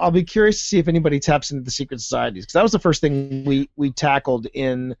I'll be curious to see if anybody taps into the secret societies, because that was the first thing we tackled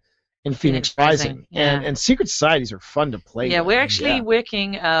in Phoenix Rising. And secret societies are fun to play with. We're actually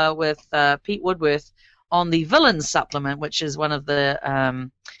working with Pete Woodworth on the Villains supplement, which is one of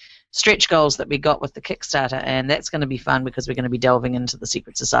the stretch goals that we got with the Kickstarter, and that's going to be fun because we're going to be delving into the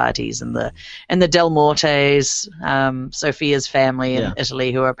secret societies and the Del Mortes, Sophia's family in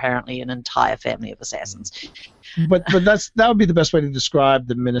Italy, who are apparently an entire family of assassins. But that would be the best way to describe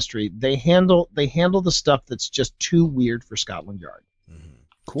the Ministry. They handle the stuff that's just too weird for Scotland Yard.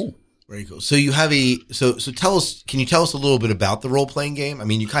 Cool. Very cool. So you have so tell us. Can you tell us a little bit about the role playing game? I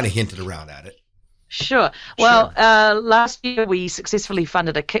mean, you kind of hinted around at it. Sure. Well, last year we successfully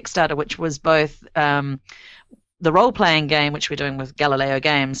funded a Kickstarter, which was both the role playing game, which we're doing with Galileo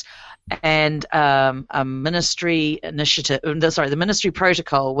Games, and a Ministry initiative. The Ministry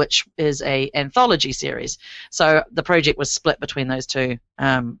Protocol, which is a anthology series. So the project was split between those two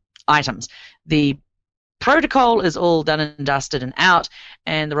items. The Protocol is all done and dusted and out,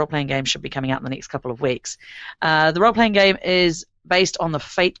 and the role-playing game should be coming out in the next couple of weeks. The role-playing game is based on the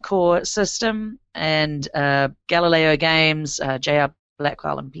Fate Core system, and Galileo Games, J.R.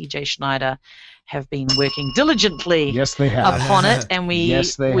 Blackwell and P.J. Schneider have been working diligently upon it, and we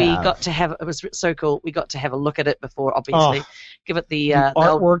got to have, it was so cool, we got to have a look at it before, obviously, give it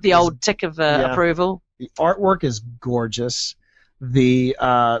the old tick of approval. The artwork is gorgeous. The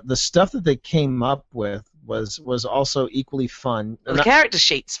stuff that they came up with was also equally fun. The character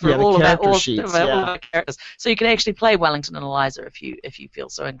sheets for all of our characters, so you can actually play Wellington and Eliza if you feel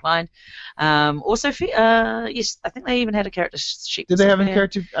so inclined. Also, yes, I think they even had a character sheet. Did they have a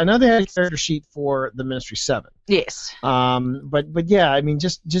character? I know they had a character sheet for the Ministry 7. Yes. But yeah, I mean,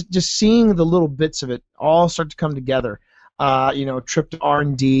 just seeing the little bits of it all start to come together. Trip to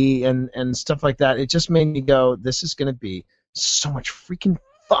R&D and stuff like that. It just made me go, this is going to be so much freaking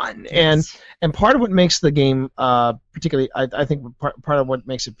fun. Yes. And part of what makes the game particularly, I think part of what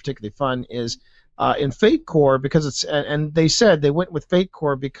makes it particularly fun is in Fate Core, because it's, and they said they went with Fate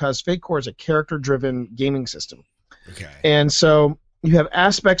Core because Fate Core is a character-driven gaming system. Okay. And so you have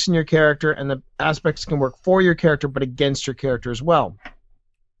aspects in your character, and the aspects can work for your character but against your character as well.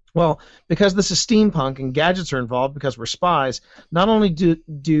 Well, because this is steampunk and gadgets are involved, because we're spies, not only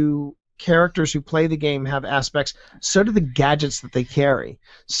do characters who play the game have aspects, so do the gadgets that they carry.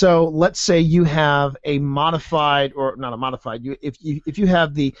 So let's say you have a modified, or not a modified, if you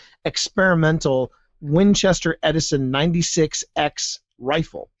have the experimental Winchester Edison 96X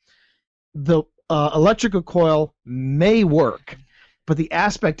rifle, the electrical coil may work, but the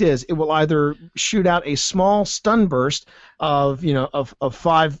aspect is it will either shoot out a small stun burst of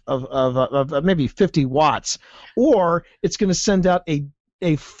maybe 50 watts, or it's going to send out a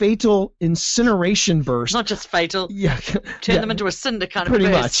fatal incineration burst. Not just fatal. Yeah. Turn them into a cinder kind pretty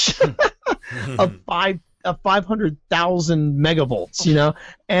of burst. Much. of 500,000 megavolts,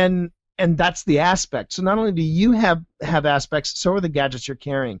 and and that's the aspect. So not only do you have aspects, so are the gadgets you're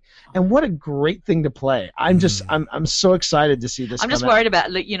carrying. And what a great thing to play. I'm so excited to see this. I'm just worried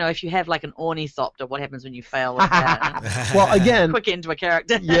about, if you have like an ornithopter, what happens when you fail with that? Well, again, quick end to a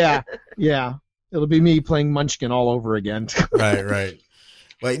character. yeah. It'll be me playing Munchkin all over again. Right.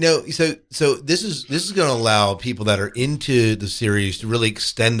 Well, so this is going to allow people that are into the series to really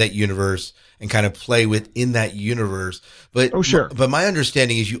extend that universe and kind of play within that universe. But But my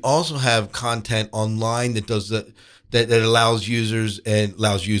understanding is you also have content online that does that allows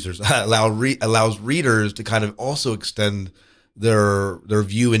allows readers to kind of also extend their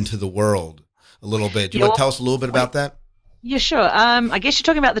view into the world a little bit. Do you want to tell us a little bit about that? Yeah, sure. I guess you're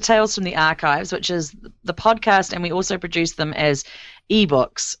talking about the Tales from the Archives, which is the podcast, and we also produce them as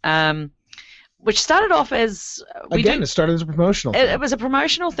ebooks, which started off as... it started as a promotional thing. It was a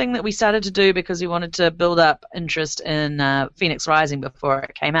promotional thing that we started to do because we wanted to build up interest in Phoenix Rising before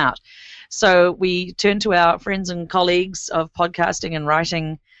it came out. So we turned to our friends and colleagues of podcasting and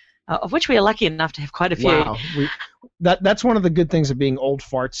writing, of which we are lucky enough to have quite a few. Wow. That's one of the good things of being old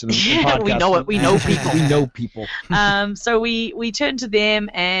farts and podcasting. We know it. We know people. We know people. So we turned to them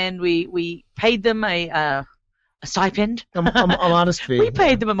and we paid them a stipend, a modest fee. We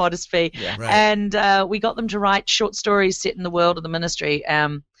paid them a modest fee, right. And we got them to write short stories set in the world of the ministry.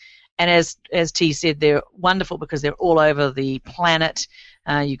 And as T said, they're wonderful because they're all over the planet.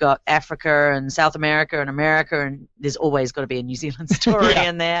 You got Africa and South America, and there's always got to be a New Zealand story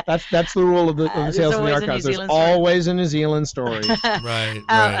in there. That's the rule of the Tales from the Archives. There's always a New Zealand story. Right.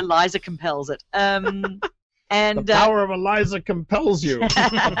 Eliza compels it. And the power of Eliza compels you.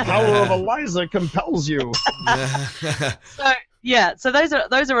 The power of Eliza compels you. So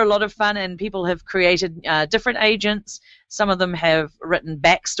those are a lot of fun, and people have created different agents. Some of them have written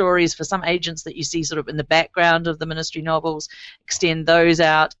backstories for some agents that you see sort of in the background of the ministry novels. Extend those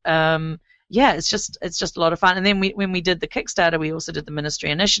out. It's just a lot of fun. And then when we did the Kickstarter, we also did the Ministry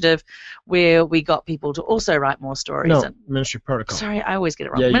Initiative, where we got people to also write more stories. No, Ministry Protocol. Sorry, I always get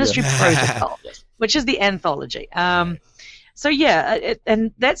it wrong. Ministry Protocol, which is the anthology. And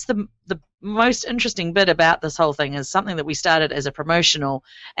that's the most interesting bit about this whole thing is something that we started as a promotional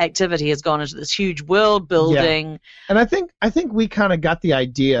activity has gone into this huge world building. Yeah. And I think we kind of got the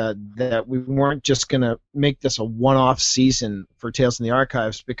idea that we weren't just going to make this a one-off season for Tales from the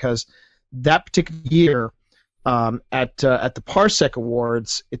Archives, because that particular year at the Parsec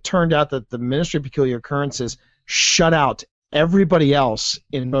Awards, it turned out that the Ministry of Peculiar Occurrences shut out everybody else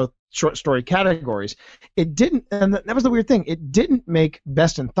in both short story categories. It didn't, and that was the weird thing. It didn't make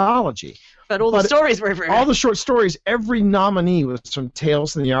Best Anthology. But the stories were all the short stories. Every nominee was from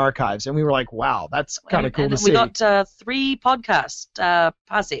Tales from the Archives, and we were like, "Wow, that's kind of cool to see." We got 3 podcast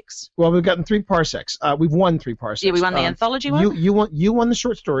parsecs. Well, we've gotten 3 parsecs. We've won 3 parsecs. Yeah, we won the anthology one. You won the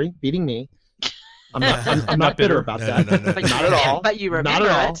short story, beating me. I'm not bitter about that. No. But not at all. But you remember not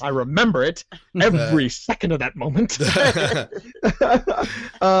at all. it. I remember it every second of that moment.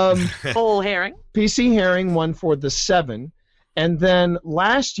 Paul Herring. PC Herring won for the 7, and then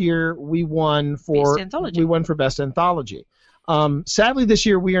last year we won for Best Anthology. Sadly, this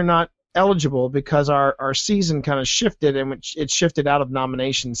year we are not eligible because our season kind of shifted, and it shifted out of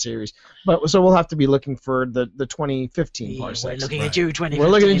nomination series. But so we'll have to be looking for the 2015 parsecs. We're looking at you, 2015. We're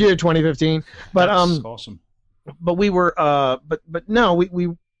looking at you, 2015. But that's awesome. But we were but no,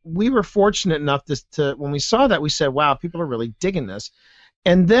 we were fortunate enough to when we saw that, we said, wow, people are really digging this.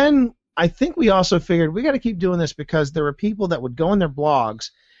 And then I think we also figured we got to keep doing this, because there were people that would go on their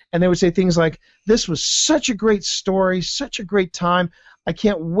blogs and they would say things like, "This was such a great story, such a great time. I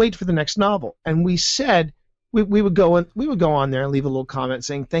can't wait for the next novel." And we said we would go on there and leave a little comment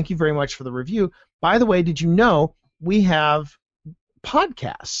saying, "Thank you very much for the review. By the way, did you know we have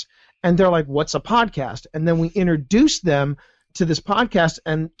podcasts?" And they're like, "What's a podcast?" And then we introduce them to this podcast,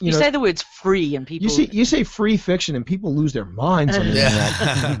 and you know, say the words free, and people you say free fiction, and people lose their minds on the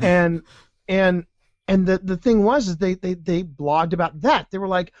internet. And the thing was is they blogged about that. They were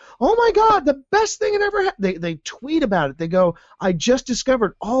like, "Oh my God, the best thing it ever happened." They tweet about it. They go, "I just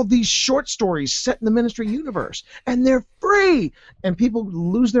discovered all these short stories set in the ministry universe, and they're free." And people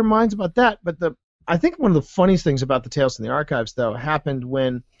lose their minds about that. But I think one of the funniest things about the Tales from the Archives, though, happened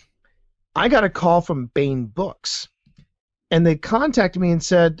when I got a call from Baen Books, and they contacted me and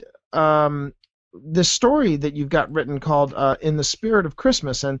said, this story that you've got written called "In the Spirit of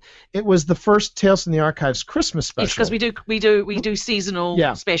Christmas," and it was the first Tales from the Archives Christmas special. Yes, because we do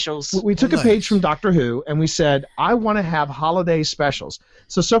seasonal specials. We took a page from Doctor Who and we said, I want to have holiday specials.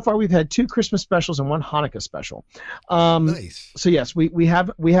 So far we've had 2 Christmas specials and 1 Hanukkah special. Nice. So yes, we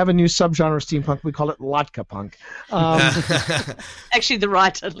have a new subgenre of steampunk. We call it Latka punk. Actually, the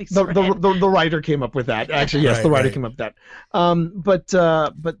writer, at least the writer came up with that. Actually, yes, the writer came up with that.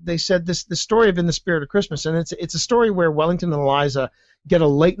 But they said the story of In the Spirit of Christmas, and it's a story where Wellington and Eliza get a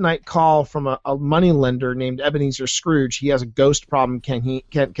late night call from a money lender named Ebenezer Scrooge. He has a ghost problem. Can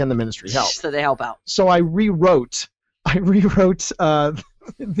the ministry help? So they help out. So I rewrote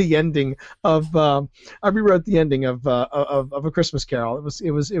the ending of A Christmas Carol.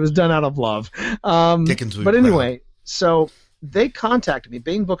 It was done out of love. Dickens would but be anyway, proud. so they contacted me.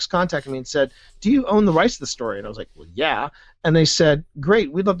 Bain Books contacted me and said, "Do you own the rights to the story?" And I was like, "Well, yeah." And they said,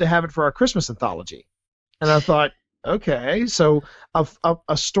 "Great, we'd love to have it for our Christmas anthology." And I thought, okay, so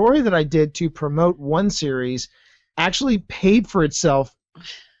a story that I did to promote one series actually paid for itself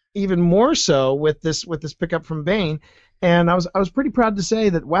even more so with this pickup from Bain. And I was pretty proud to say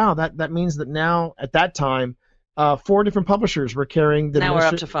that, wow, that means that now at that time 4 different publishers were carrying the now we're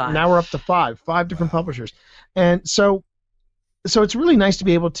up to 5. Now we're up to 5 different publishers. And so it's really nice to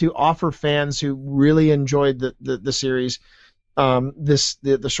be able to offer fans who really enjoyed the series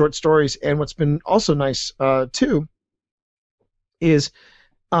the short stories. And what's been also nice too is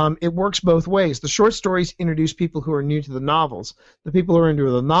it works both ways. The short stories introduce people who are new to the novels. The people who are into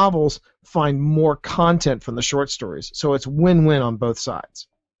the novels find more content from the short stories. So it's win-win on both sides.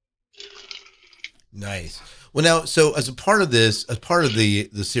 Nice. Well, now, so as part of the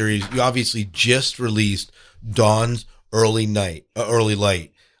series, you obviously just released Dawn's Early Light.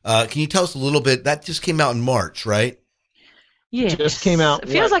 Can you tell us a little bit? That just came out in March, right? Yeah, just came out. It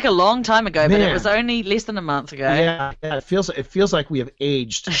feels like a long time ago, but it was only less than a month ago. Yeah, it feels like we have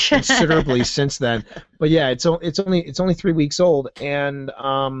aged considerably since then. But yeah, it's only 3 weeks old, and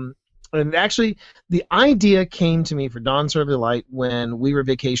actually the idea came to me for Dawn's Early Light when we were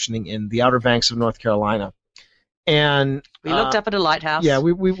vacationing in the Outer Banks of North Carolina, and we looked up at a lighthouse. Yeah,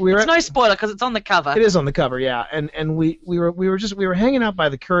 we were. It's no spoiler because it's on the cover. It is on the cover, yeah, and we were hanging out by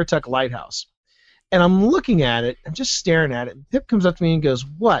the Currituck Lighthouse. And I'm looking at it, I'm just staring at it. And Pip comes up to me and goes,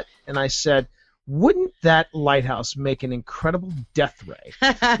 "What?" And I said, "Wouldn't that lighthouse make an incredible death ray?"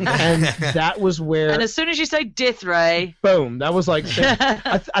 And that was where. And as soon as you say death ray, boom! That was like. In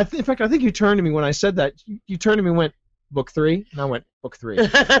fact, I think you turned to me when I said that. You turned to me and went, "Book 3?" And I went, "Book 3."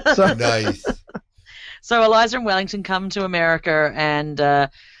 So, nice. So Eliza and Wellington come to America and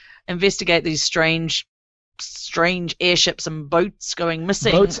investigate these strange airships and boats going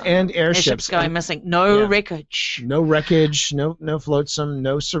missing. Boats and airships going missing. No wreckage. No wreckage. No flotsam.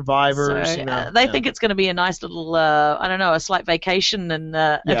 No survivors. So, they think it's going to be a nice little, a slight vacation in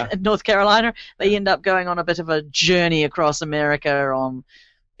North Carolina. They end up going on a bit of a journey across America on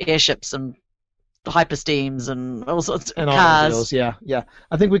airships and hypersteams and all sorts of cars. Automobiles. Yeah.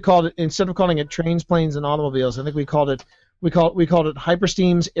 I think we called it, instead of calling it trains, planes, and automobiles, I think we called it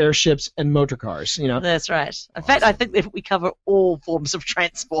hypersteams, airships, and motor cars. That's right. In fact, I think that we cover all forms of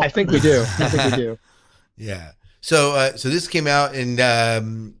transport. I think we do. Yeah. So this came out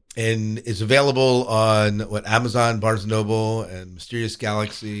and is available on Amazon, Barnes & Noble, and Mysterious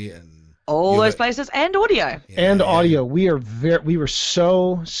Galaxy, and all those places, and audio. Audio. We were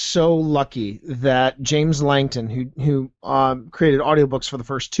so lucky that James Langton, who created audiobooks for the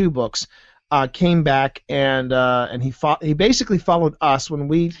first 2 books. Came back and he basically followed us when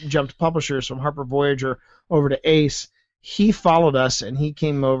we jumped publishers from Harper Voyager over to Ace. He followed us and he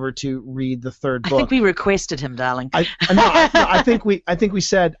came over to read the 3rd book. I think we requested him, darling. I think we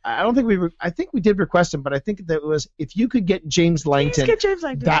said. I don't think we. I think we did request him, but I think that it was, if you could get James Langton,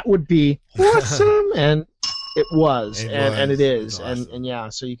 that would be awesome. And it was, and it is, awesome. and yeah.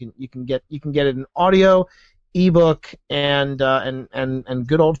 So you can get it in audio, ebook, and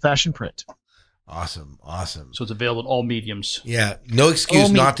good old fashioned print. Awesome. So it's available in all mediums. Yeah, no excuse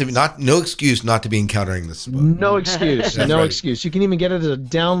not to be encountering this book. No excuse, excuse. You can even get it as a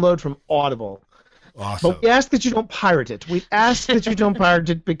download from Audible. Awesome. But we ask that you don't pirate it. We ask that you don't pirate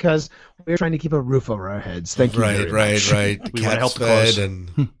it because we're trying to keep a roof over our heads. Thank you. Right. We want to help the cause and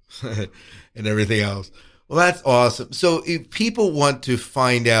everything else. Well, that's awesome. So if people want to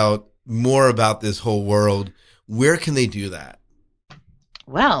find out more about this whole world, where can they do that?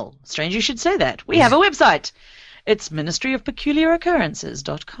 Well, strange you should say that. We have a website. It's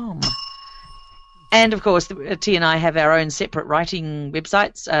ministryofpeculiaroccurrences.com. And, of course, T and I have our own separate writing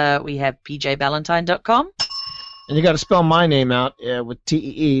websites. We have pjballantine.com. And you got to spell my name out with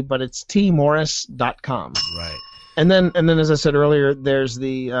T-E-E, but it's tmorris.com. Right. And then, as I said earlier, there's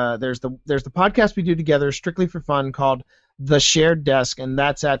the podcast we do together strictly for fun called The Shared Desk, and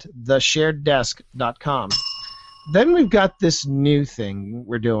that's at theshareddesk.com. Then we've got this new thing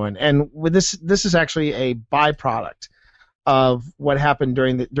we're doing, and with this is actually a byproduct of what happened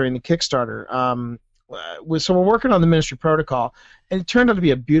during the Kickstarter. So we're working on the Ministry Protocol, and it turned out to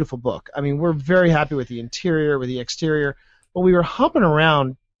be a beautiful book. I mean, we're very happy with the interior, with the exterior, but we were hopping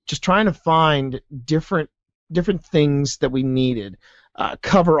around just trying to find different things that we needed: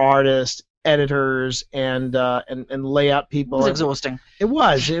 cover artists, editors, and layout people. It was exhausting. It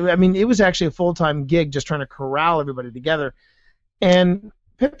was. It was actually a full-time gig just trying to corral everybody together. And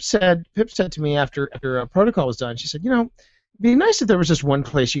Pip said to me after a protocol was done, she said, it'd be nice if there was just one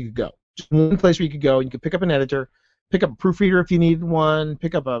place you could go. Just one place where you could go and you could pick up an editor, pick up a proofreader if you needed one,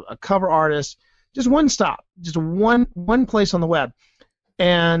 pick up a cover artist, just one stop, just one place on the web.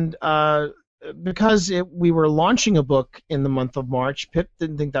 And because we were launching a book in the month of March, Pip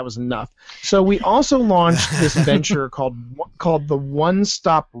didn't think that was enough. So we also launched this venture called the One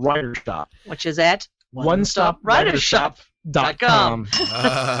Stop Writer Shop, which is at onestopwritershop.com.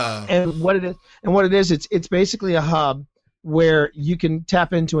 And what it is, it's basically a hub where you can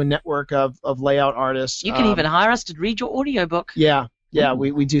tap into a network of layout artists. You can even hire us to read your audiobook. Yeah,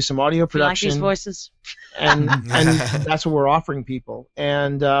 we do some audio production. You like these voices? And that's what we're offering people.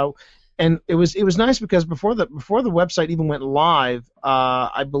 And it was nice because before the website even went live,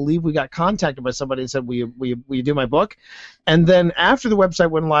 I believe we got contacted by somebody and said, will you do my book? And then after the website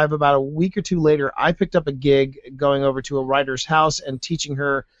went live, about a week or two later, I picked up a gig going over to a writer's house and teaching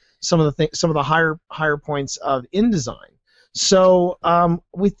her some of the higher points of InDesign. So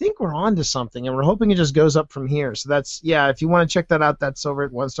we think we're on to something, and we're hoping it just goes up from here. So if you want to check that out, that's over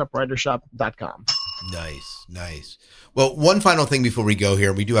at onestopwritershop.com. Nice. Well, one final thing before we go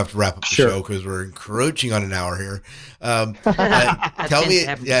here, we do have to wrap up the show because we're encroaching on an hour here. Tell me,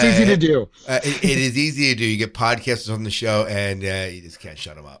 it's easy to do. It is easy to do. You get podcasters on the show, and you just can't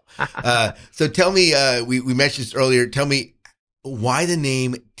shut them up. So tell me, we mentioned this earlier. Tell me, why the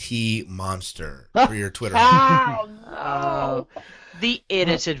name T Monster for your Twitter? Oh, the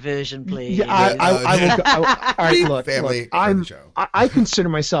edited version, please. Yeah, all right, look, family. I consider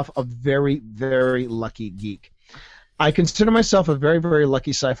myself a very, very lucky geek. I consider myself a very, very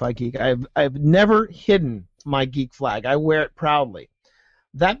lucky sci-fi geek. I've never hidden my geek flag. I wear it proudly.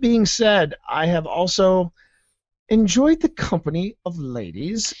 That being said, I have also enjoyed the company of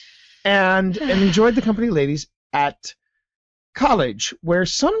ladies and enjoyed the company of ladies at college, where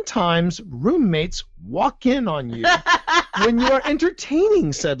sometimes roommates walk in on you when you are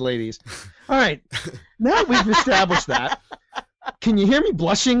entertaining said ladies. All right, now we've established that. Can you hear me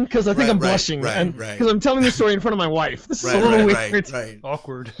blushing? Because I think I'm blushing, because I'm telling the story in front of my wife. This is a little weird. Right.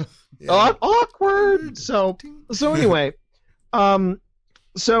 Awkward. Yeah. Awkward. So anyway, I'm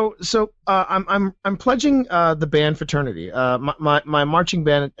pledging the band fraternity. My marching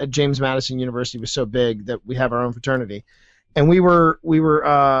band at James Madison University was so big that we have our own fraternity. And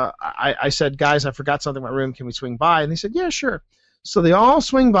I said, guys, I forgot something in my room. Can we swing by? And they said, yeah, sure. So they all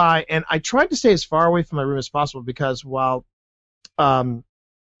swing by, and I tried to stay as far away from my room as possible because while I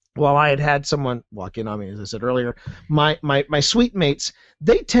had someone walk in on me, as I said earlier, my suite mates,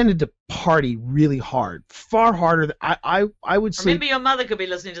 they tended to party really hard, far harder than I would sleep. Remember, your mother could be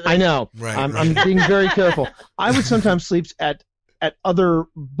listening to this. I know. Right, I'm being very careful. I would sometimes sleep at other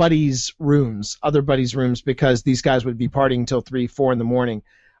buddies' rooms because these guys would be partying until 3-4 in the morning.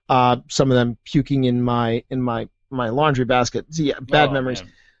 Some of them puking in my laundry basket. So, yeah, bad memories.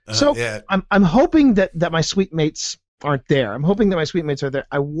 I'm hoping that my suite mates aren't there. I'm hoping that my suite mates are there.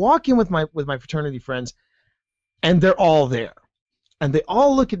 I walk in with my fraternity friends, and they're all there. And they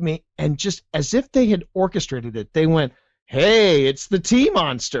all look at me, and just as if they had orchestrated it, they went, "Hey, it's the T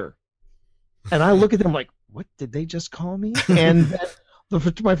Monster." And I look at them like, what did they just call me? And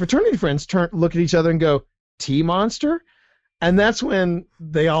my fraternity friends look at each other and go, T Monster? And that's when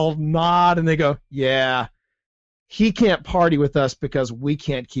they all nod and they go, yeah, he can't party with us because we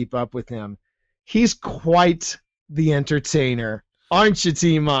can't keep up with him. He's quite the entertainer. Aren't you,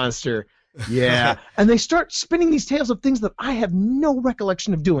 T Monster? Yeah. And they start spinning these tales of things that I have no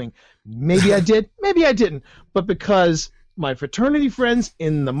recollection of doing. Maybe I did, maybe I didn't. But because my fraternity friends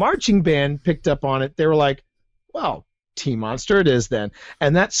in the marching band picked up on it, they were like, well, T Monster it is then.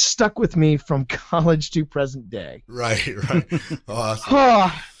 And that stuck with me from college to present day. Right.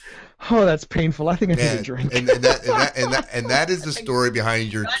 Awesome. Oh, that's painful. I think I need a drink. And that is the story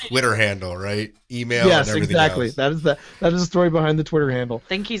behind your Twitter handle, right? Email. Yes, and everything exactly. else. That is the story behind the Twitter handle. I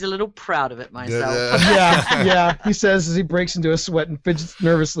think he's a little proud of it myself. Yeah. He says as he breaks into a sweat and fidgets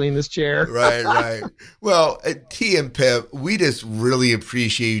nervously in this chair. Right. Well, T and Pip, we just really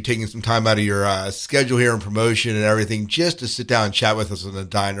appreciate you taking some time out of your schedule here and promotion and everything just to sit down and chat with us in the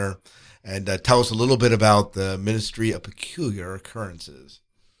diner and tell us a little bit about the Ministry of Peculiar Occurrences.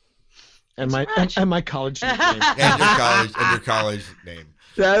 And my college name. and your college name.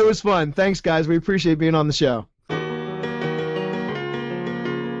 That was fun. Thanks, guys. We appreciate being on the show.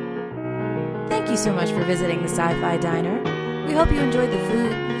 Thank you so much for visiting the Sci-Fi Diner. We hope you enjoyed the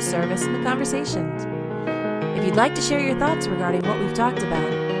food, the service, and the conversations. If you'd like to share your thoughts regarding what we've talked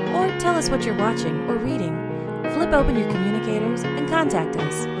about, or tell us what you're watching or reading, flip open your communicators and contact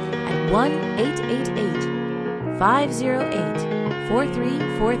us at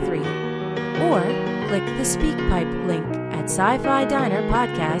 1-888-508-4343. Or click the SpeakPipe link at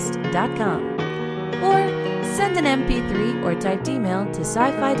sci-fi-dinerpodcast.com. Or send an MP3 or typed email to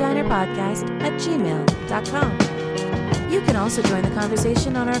sci-fi-dinerpodcast@gmail.com. You can also join the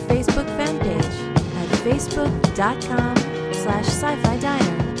conversation on our Facebook fan page at facebook.com/sci-fi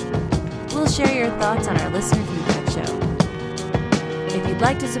diner. We'll share your thoughts on our listener feedback show. If you'd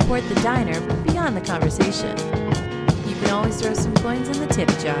like to support the diner beyond the conversation, you can always throw some coins in the tip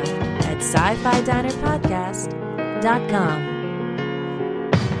jar at sci-fi-dinerpodcast.com.